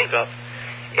you can think of.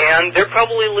 And they're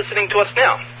probably listening to us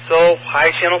now. So,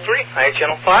 hi Channel 3, hi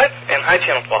Channel 5, and hi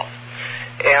Channel 12.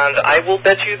 And I will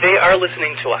bet you they are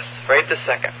listening to us right this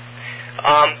second.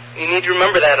 You need to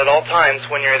remember that at all times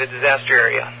when you're at a disaster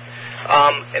area.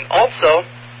 And also,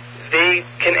 they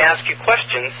can ask you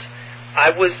questions.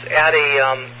 I was at a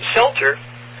shelter,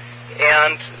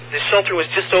 and the shelter was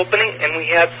just opening, and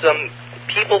we had some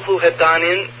people who had gone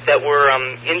in that were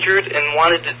injured and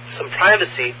wanted some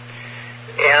privacy,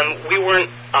 and we weren't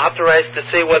authorized to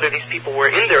say whether these people were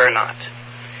in there or not.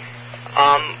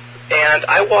 And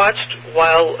I watched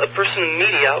while a person in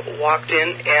media walked in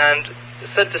and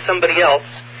said to somebody else,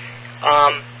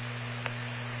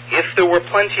 if there were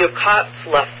plenty of cots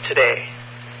left today.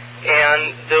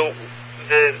 And the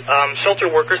shelter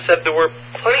worker said there were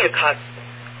plenty of cots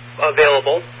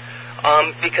available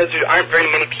because there aren't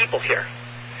very many people here.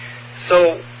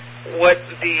 So what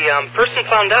the person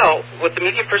found out, what the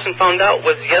media person found out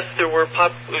was, yes, there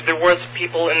was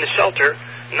people in the shelter,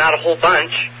 not a whole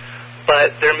bunch,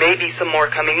 but there may be some more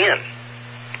coming in.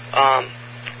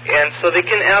 And so they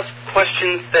can ask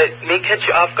questions that may catch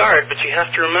you off guard, but you have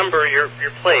to remember your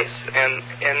place and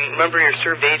remember your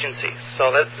served agency.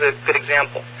 So that's a good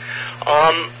example.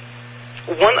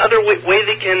 One other way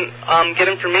they can get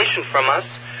information from us,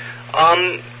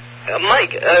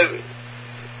 Mike,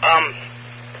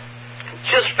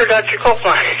 just forgot your call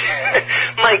sign.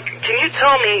 Mike, can you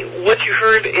tell me what you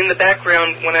heard in the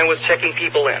background when I was checking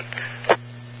people in?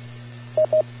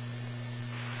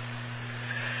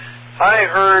 I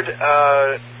heard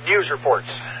news reports.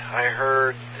 I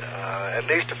heard at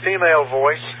least a female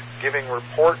voice giving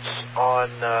reports on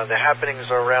the happenings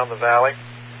around the valley.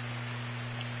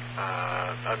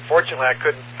 Unfortunately, I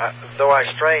couldn't, though I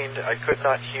strained, I could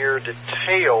not hear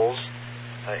details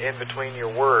in between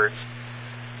your words.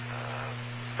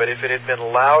 But if it had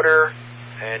been louder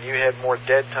and you had more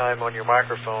dead time on your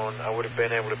microphone, I would have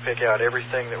been able to pick out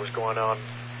everything that was going on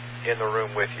in the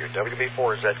room with you.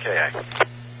 WB4ZKA.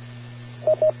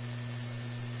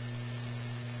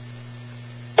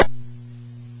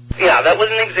 Yeah, that was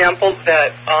an example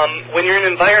that when you're in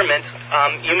an environment,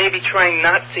 you may be trying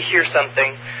not to hear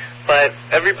something, but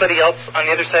everybody else on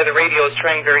the other side of the radio is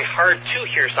trying very hard to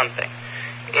hear something.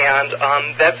 And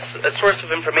that's a source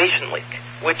of information leak,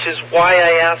 which is why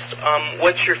I asked,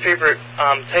 what's your favorite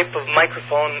type of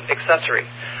microphone accessory?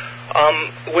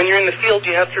 When you're in the field,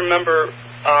 you have to remember,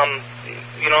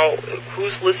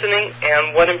 who's listening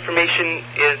and what information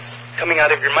is coming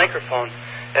out of your microphone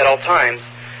at all times,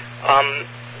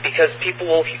 because people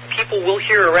will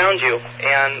hear around you,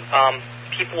 and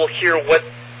people will hear what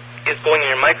is going in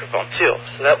your microphone too.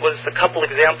 So that was a couple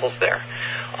examples there.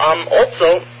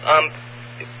 Also,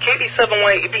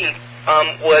 KB7YEB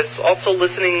was also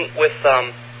listening with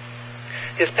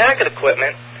his packet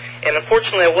equipment, and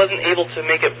unfortunately I wasn't able to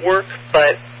make it work,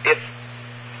 but if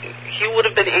he would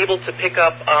have been able to pick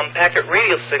up packet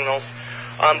radio signals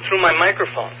through my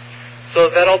microphone. So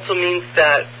that also means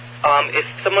that if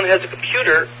someone has a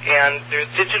computer and there's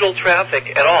digital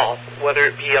traffic at all, whether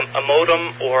it be a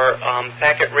modem or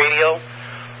packet radio,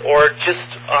 or just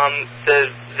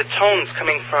the tones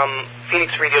coming from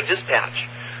Phoenix Radio Dispatch,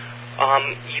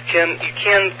 you can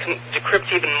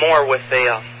decrypt even more with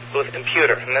a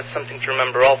computer, and that's something to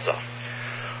remember also.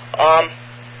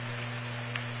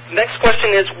 Next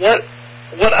question is,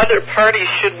 what other parties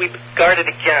should we be guarded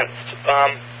against?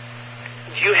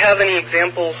 Do you have any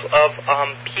examples of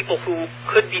people who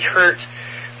could be hurt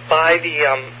by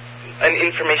an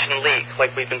information leak,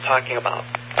 like we've been talking about?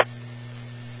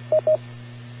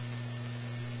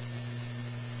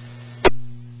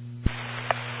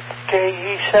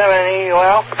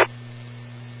 KE7EUL.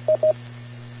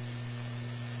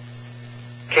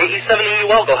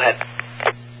 KE7EUL, go ahead.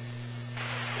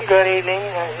 Good evening.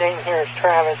 My name here is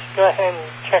Travis. Go ahead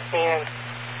and check me in.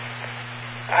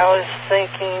 I was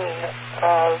thinking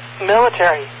of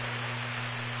military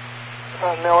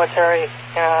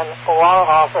and law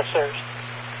officers.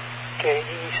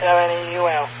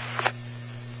 KE7EUL.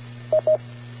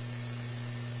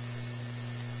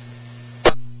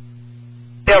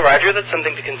 Yeah, Roger, that's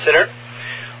something to consider.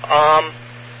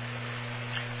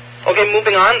 Okay,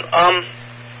 moving on.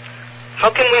 How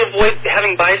can we avoid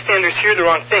having bystanders hear the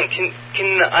wrong thing? Can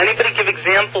anybody give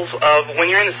examples of when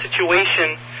you're in a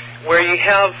situation where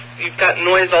you've got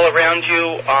noise all around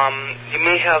you, you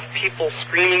may have people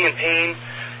screaming in pain,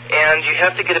 and you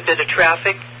have to get a bit of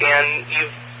traffic, and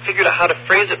you've figured out how to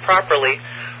phrase it properly.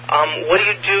 What do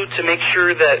you do to make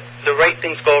sure that the right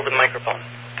things go over the microphone?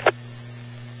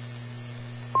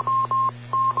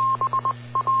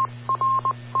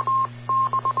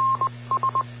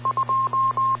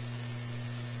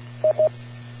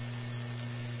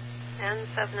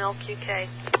 N7LQK.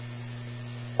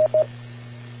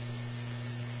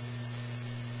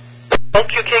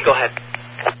 LQK, go ahead.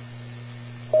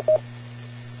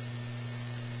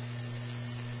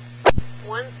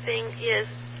 One thing is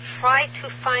try to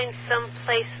find some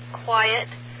place quiet.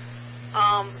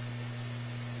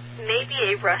 Maybe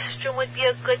a restroom would be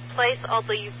a good place,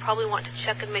 although you probably want to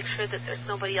check and make sure that there's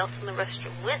nobody else in the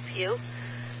restroom with you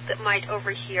that might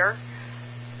overhear.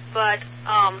 But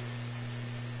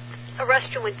a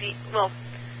restroom would be,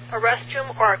 a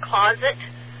restroom or a closet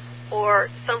or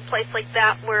some place like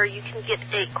that where you can get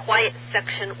a quiet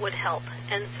section would help.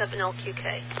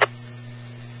 N7LQK.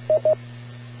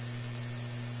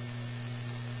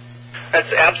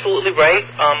 That's absolutely right.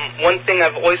 One thing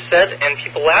I've always said, and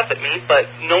people laugh at me, but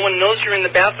no one knows you're in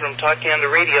the bathroom talking on the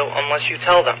radio unless you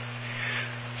tell them.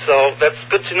 So that's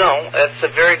good to know.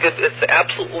 It's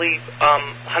absolutely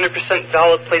 100%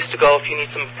 valid place to go if you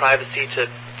need some privacy to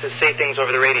say things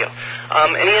over the radio.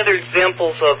 Any other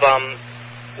examples of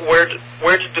where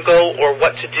to go or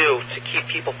what to do to keep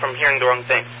people from hearing the wrong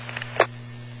things?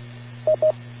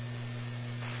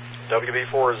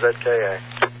 WB4ZKA.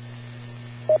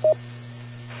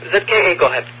 ZKA, go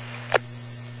ahead.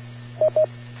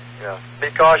 Yeah. Be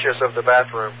cautious of the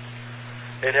bathroom.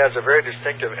 It has a very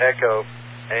distinctive echo,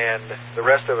 and the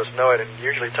rest of us know it and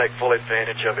usually take full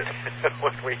advantage of it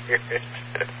when we hear it.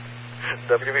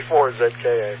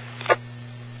 WB4ZKA.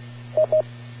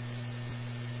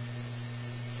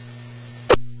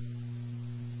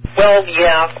 Well,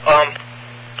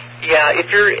 yeah, if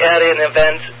you're at an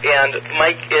event and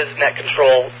Mike is net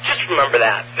control, just remember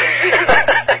that.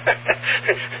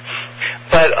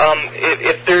 But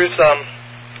if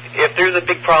there's a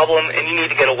big problem and you need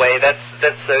to get away, that's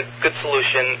a good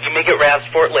solution. You may get razzed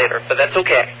for it later, but that's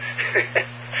okay.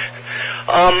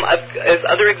 As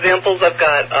other examples, I've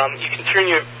got you can turn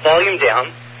your volume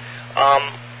down,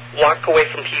 walk away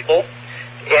from people,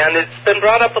 and it's been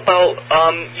brought up about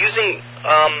using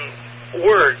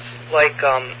words like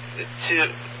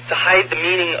to hide the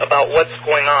meaning about what's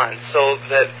going on so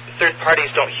that third parties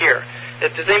don't hear.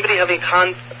 Does anybody have any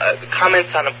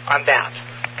comments on that?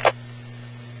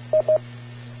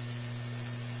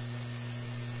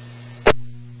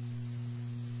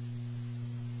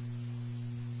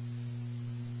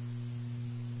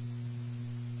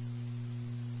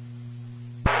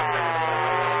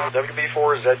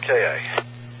 WB4ZKA.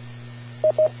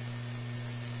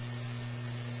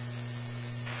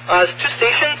 It's two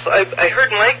stations. I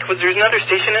heard Mike. Was there another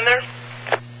station in there?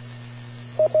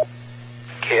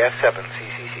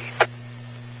 KF7CCC.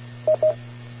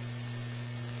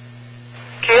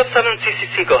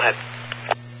 KF7CCC, go ahead.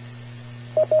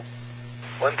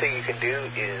 One thing you can do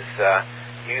is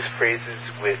use phrases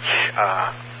which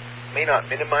may not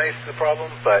minimize the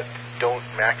problem, but don't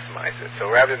maximize it. So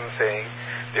rather than saying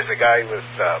there's a guy with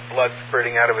blood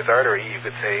spurting out of his artery, you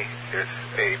could say there's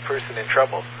a person in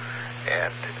trouble,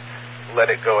 and let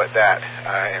it go at that,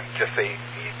 and just say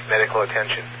needs medical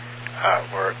attention,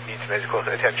 or needs medical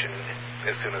attention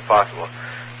as soon as possible.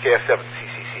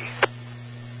 KF7CCC.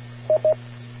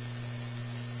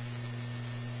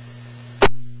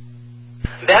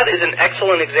 That is an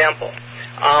excellent example.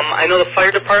 I know the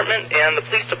fire department and the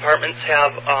police departments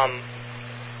have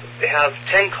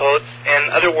 10 codes,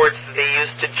 and other words they use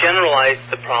to generalize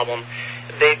the problem.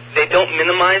 They don't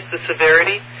minimize the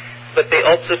severity, but they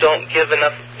also don't give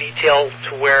enough detail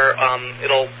to where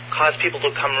it'll cause people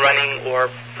to come running or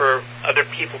for other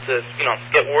people to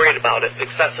get worried about it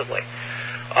excessively.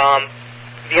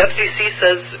 The FCC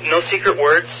says no secret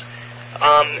words.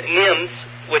 NIMS,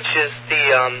 which is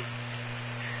the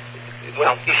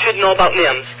you should know about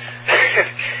NIMS.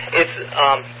 It's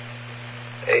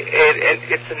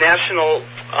a national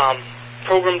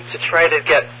program to try to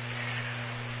get.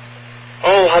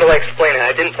 How do I explain it?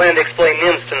 I didn't plan to explain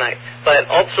NIMS tonight, but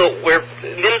also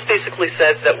NIMS basically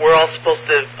says that we're all supposed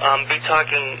to be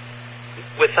talking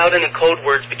without any code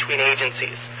words between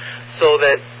agencies, so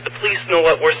that the police know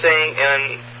what we're saying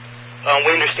and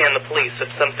we understand the police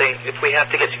if we have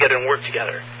to get together and work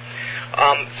together.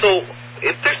 So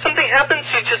if there's something happens,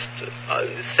 you just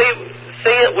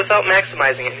say it without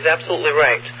maximizing it. He's absolutely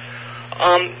right.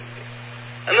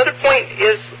 Another point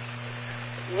is,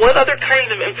 what other kinds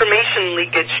of information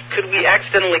leakage could we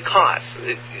accidentally cause?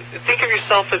 Think of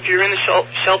yourself if you're in a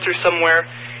shelter somewhere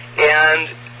and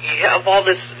you have all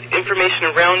this information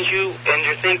around you and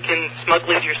you're thinking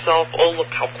smugly to yourself, oh, look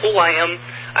how cool I am.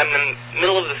 I'm in the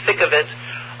middle of the thick of it.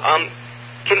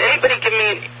 Can anybody give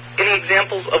me any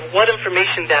examples of what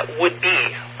information that would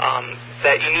be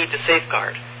that you need to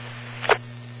safeguard?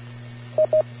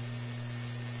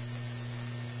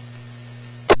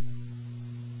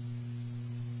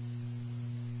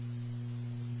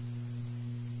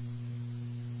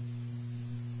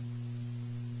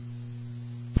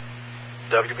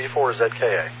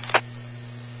 WB4ZKA.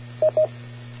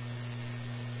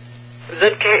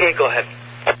 ZKA, go ahead.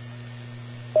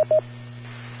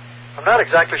 I'm not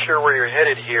exactly sure where you're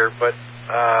headed here, but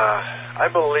I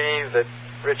believe that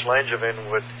Rich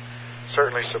Langevin would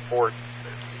certainly support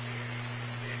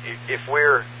if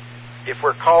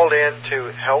we're called in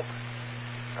to help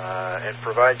and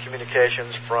provide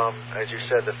communications from, as you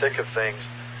said, the thick of things.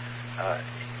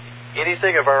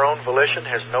 Anything of our own volition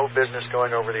has no business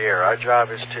going over the air. Our job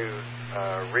is to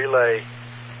relay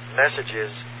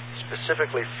messages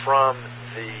specifically from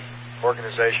the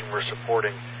organization we're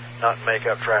supporting, not make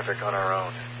up traffic on our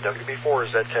own.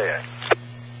 WB4ZKA.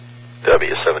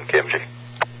 W7KMG.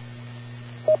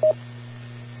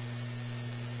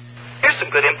 Here's some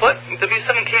good input.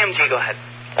 W7KMG, go ahead.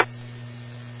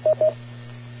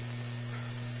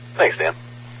 Thanks, Dan.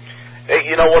 Hey,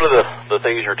 one of the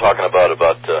things you're talking about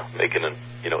making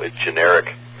it generic,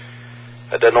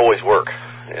 that doesn't always work.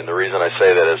 And the reason I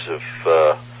say that is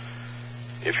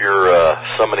if you're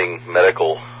summoning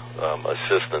medical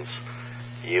assistance,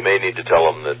 you may need to tell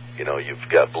them that you've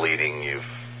got bleeding, you've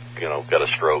got a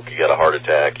stroke, you got a heart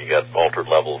attack, you got altered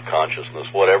level of consciousness,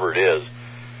 whatever it is,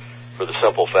 for the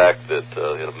simple fact that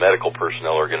medical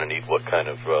personnel are going to need what kind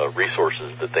of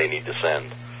resources that they need to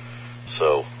send.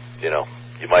 So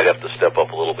you might have to step up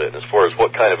a little bit. And as far as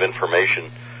what kind of information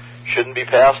shouldn't be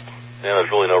passed, there's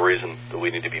really no reason that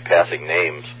we need to be passing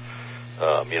names.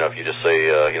 If you just say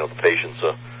the patient's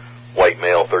a white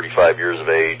male, 35 years of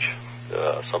age,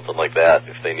 something like that.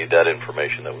 If they need that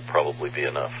information, that would probably be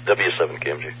enough.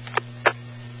 W7KMG.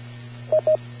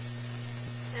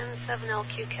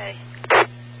 N7LQK.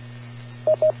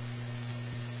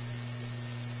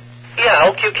 Yeah,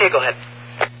 LQK, go ahead.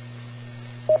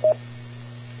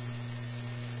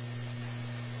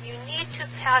 You need to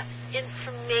pass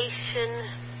information,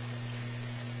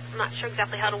 I'm not sure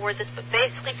exactly how to word this, but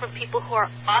basically from people who are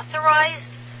authorized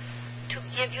to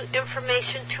give you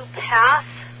information to pass.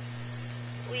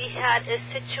 We had a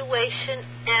situation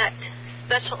at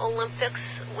Special Olympics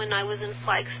when I was in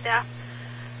Flagstaff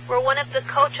where one of the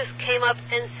coaches came up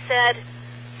and said,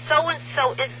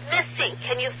 so-and-so is missing.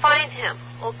 Can you find him?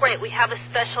 Well, great. We have a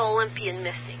Special Olympian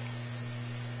missing.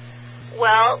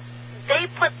 Well, they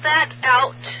put that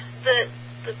out.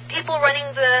 The people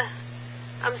running the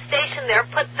station there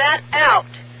put that out,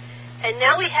 and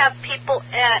now we have people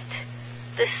at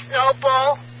the Snow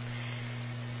Bowl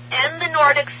and the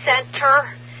Nordic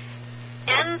Center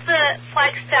and the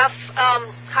Flagstaff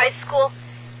High School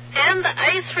and the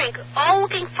ice rink all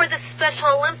looking for the Special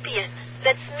Olympian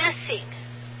that's missing.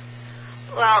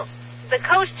 Well, the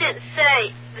coach didn't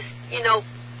say,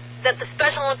 that the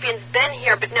Special Olympian's been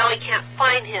here, but now he can't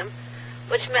find him,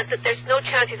 which meant that there's no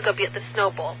chance he's going to be at the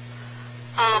Snow Bowl.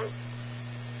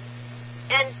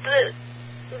 And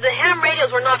the ham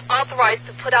radios were not authorized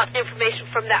to put out information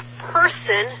from that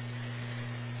person,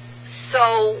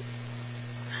 so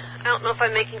I don't know if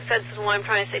I'm making sense in what I'm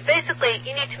trying to say. Basically,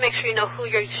 you need to make sure you know who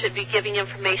you should be getting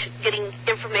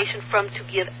information from to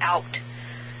give out,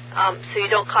 so you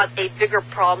don't cause a bigger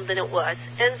problem than it was.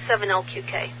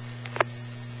 N7LQK.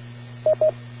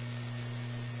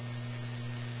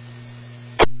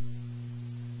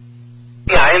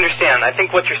 Yeah, I understand. I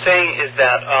think what you're saying is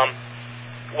that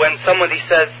when somebody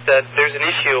says that there's an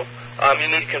issue, you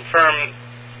need to confirm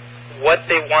what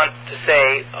they want to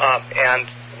say and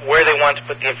where they want to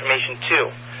put the information to.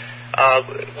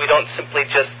 We don't simply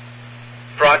just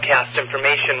broadcast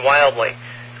information wildly.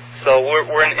 So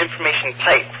we're an information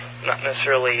pipe, not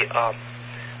necessarily a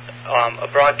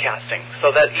broadcasting.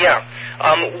 So that, yeah.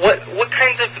 What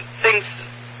kinds of things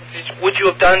would you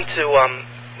have done to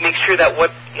make sure that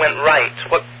what went right?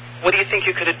 What do you think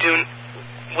you could have done?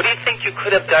 What do you think you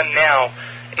could have done now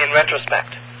in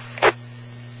retrospect?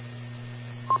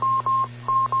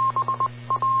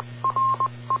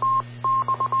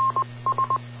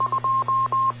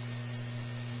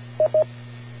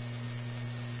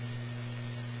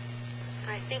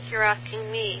 I think you're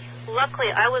asking me. Luckily,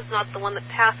 I was not the one that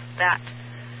passed that.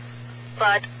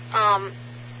 But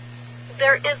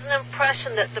there is an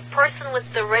impression that the person with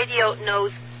the radio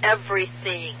knows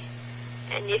everything.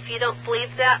 And if you don't believe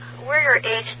that, wear your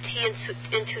HT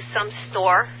into some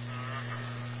store,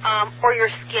 or your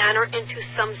scanner into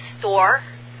some store.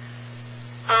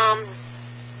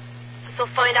 So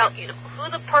find out, who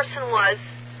the person was,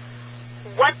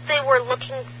 what they were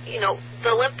looking, the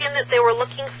Olympian that they were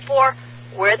looking for,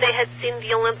 where they had seen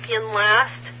the Olympian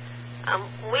last.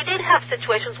 We did have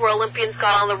situations where Olympians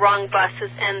got on the wrong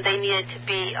buses and they needed to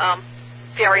be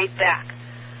ferried back.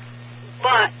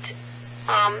 But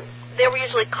they were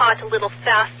usually caught a little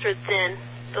faster than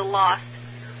the lost.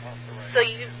 So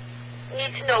you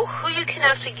need to know who you can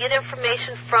actually get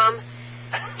information from,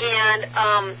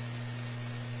 and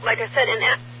like I said, and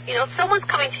if someone's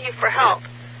coming to you for help,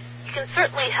 you can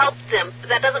certainly help them, but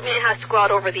that doesn't mean it has to go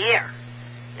out over the air.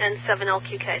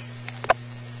 N7LQK.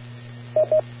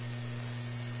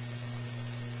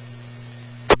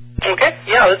 Okay,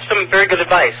 yeah, that's some very good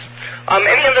advice.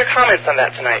 Any other comments on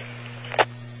that tonight?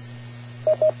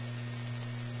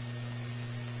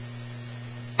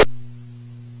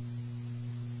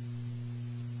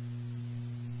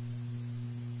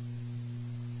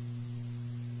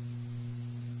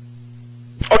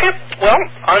 Okay, well,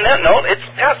 on that note, it's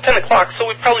past 10 o'clock, so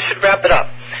we probably should wrap it up.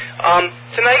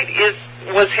 Tonight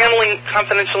was Handling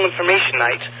Confidential Information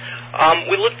Night.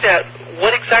 We looked at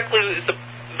what exactly is the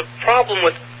problem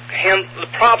with the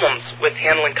problems with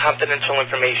handling confidential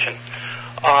information.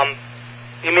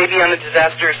 You may be on a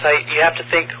disaster site. You have to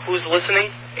think who's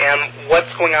listening and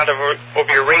what's going on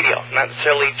over your radio, not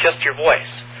necessarily just your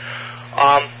voice.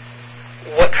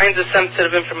 What kinds of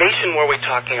sensitive information were we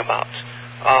talking about?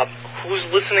 Who's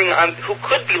listening who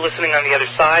could be listening on the other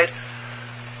side?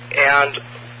 And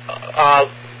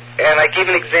I gave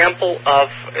an example of,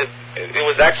 it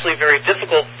was actually very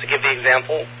difficult to give the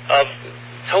example of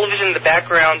television in the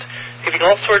background giving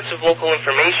all sorts of local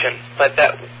information, but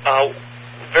that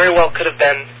very well could have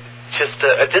been just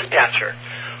a dispatcher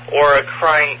or a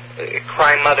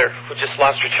crying mother who just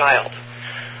lost her child.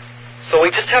 So we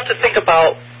just have to think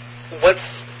about what's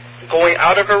going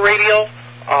out of our radio,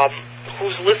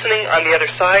 who's listening on the other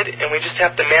side, and we just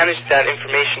have to manage that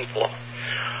information flow.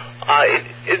 Are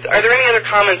there any other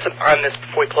comments on this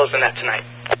before we close on that tonight?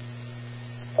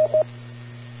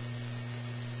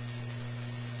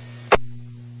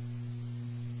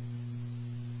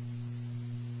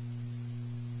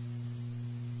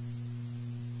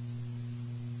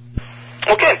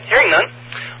 Okay, hearing none.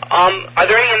 Are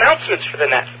there any announcements for the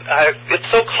net? If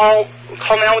so, call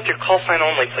now with your call sign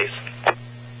only, please.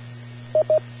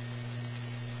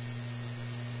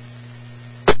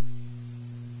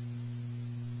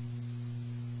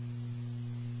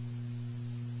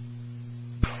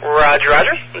 Roger,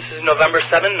 Roger. This is November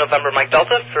 7, November Mike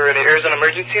Delta for the Arizona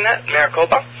Emergency Net,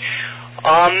 Maricopa.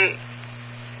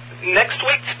 Next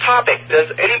week's topic.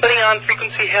 Does anybody on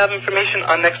frequency have information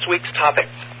on next week's topic?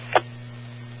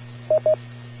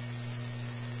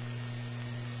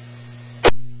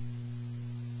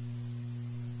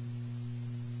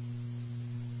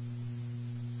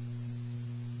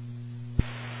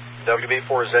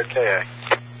 WB4ZKA.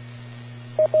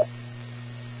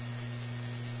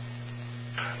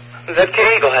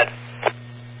 ZKA, go ahead.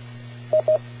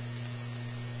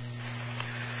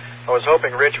 I was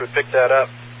hoping Rich would pick that up.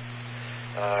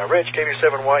 Rich,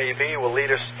 KB7YEB will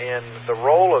lead us in the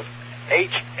role of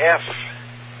HF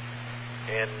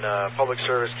in public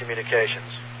service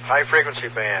communications. High frequency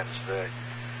bands,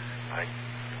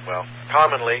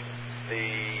 commonly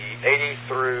the 80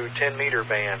 through 10 meter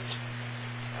bands.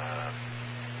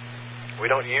 We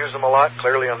don't use them a lot,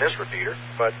 clearly, on this repeater,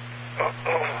 but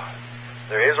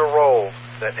there is a role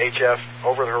that HF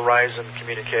over-the-horizon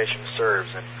communication serves,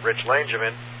 and Rich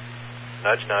Langevin,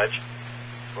 nudge, nudge,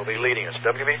 will be leading us.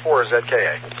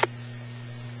 WB4ZKA.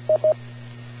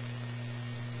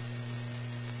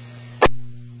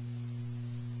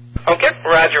 Okay,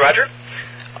 Roger.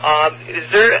 Is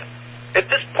there, at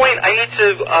this point, I need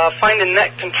to find an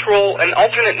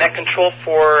alternate net control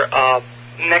for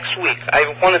next week. I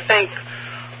want to thank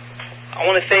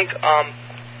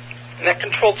Net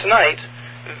Control tonight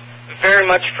very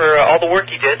much for all the work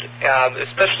he did,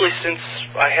 especially since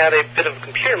I had a bit of a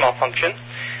computer malfunction.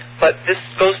 But this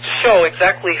goes to show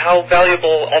exactly how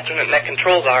valuable alternate net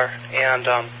controls are and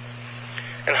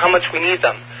how much we need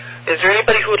them. Is there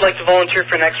anybody who would like to volunteer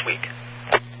for next week?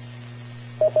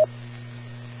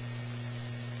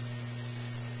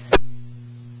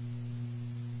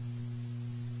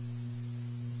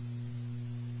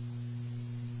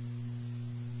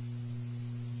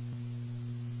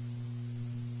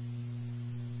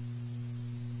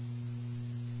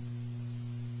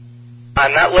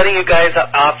 I'm not letting you guys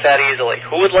off that easily.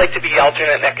 Who would like to be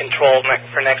alternate net control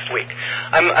for next week?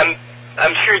 I'm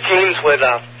sure James would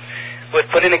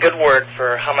put in a good word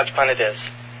for how much fun it is.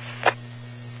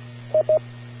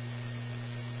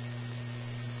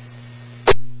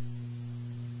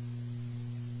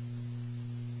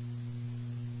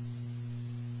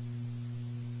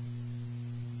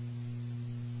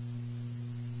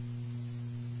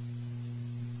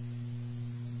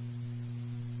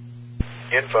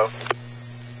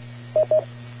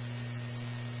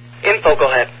 Info, go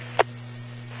ahead.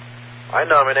 I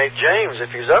nominate James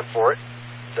if he's up for it.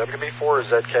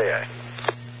 WB4ZKA.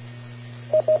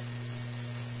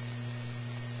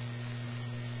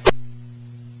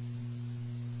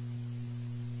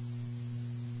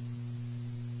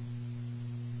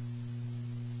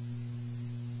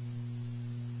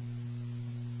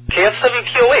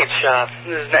 KF7POH,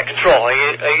 this is net control. Are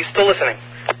you still listening?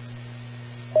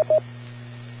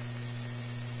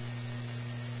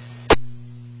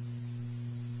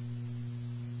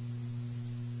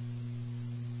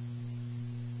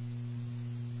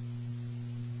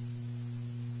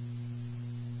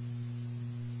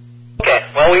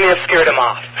 Well, we may have scared him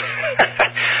off,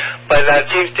 but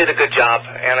James did a good job,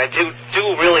 and I do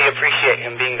really appreciate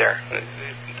him being there.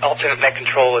 Alternate net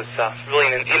control is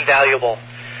really an invaluable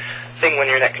thing when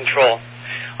you're net control.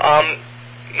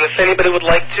 If anybody would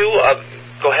like to,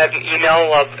 go ahead and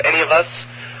email any of us,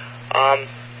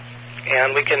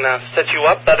 and we can set you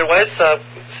up. Otherwise,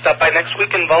 stop by next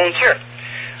week and volunteer.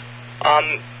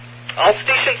 All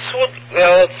stations,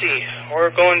 let's see, we're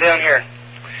going down here.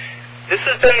 This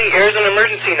has been the Arizona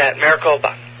Emergency Net,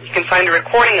 Maricopa. You can find a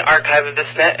recording archive of this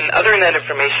net and other net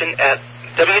information at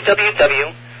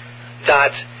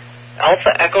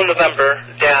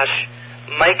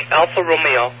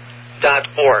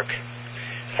www.alpha-echo-november-mike-alpha-romeo.org.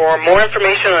 For more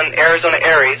information on Arizona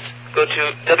ARES, go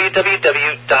to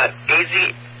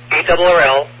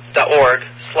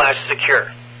www.azarl.org/secure.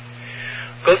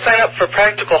 Go sign up for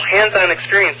practical hands-on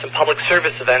experience in public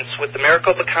service events with the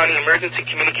Maricopa County Emergency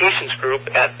Communications Group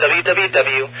at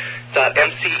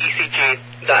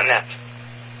www.mcecg.net.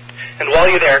 And while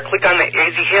you're there, click on the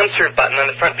AZ HamServe button on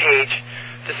the front page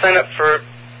to sign up for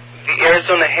the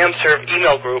Arizona HamServe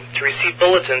email group to receive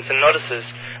bulletins and notices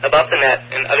about the net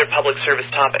and other public service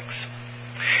topics.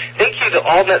 Thank you to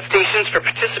all net stations for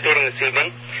participating this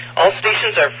evening. All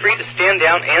stations are free to stand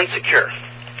down and secure.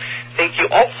 Thank you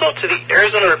also to the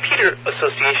Arizona Repeater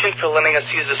Association for letting us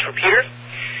use this repeater.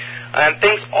 And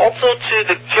thanks also to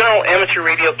the general amateur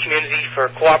radio community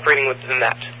for cooperating with the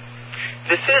net.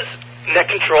 This is Net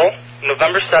Control,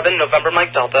 November 7, November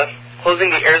Mike Delta,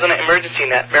 closing the Arizona Emergency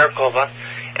Net, Maricopa,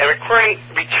 and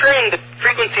returning the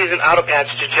frequencies and auto patch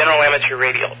to general amateur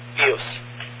radio use.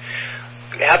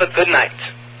 Have a good night.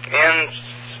 And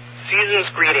season's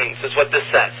greetings is what this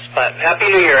says. But Happy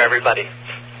New Year, everybody.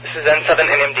 This is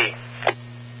N7NMD.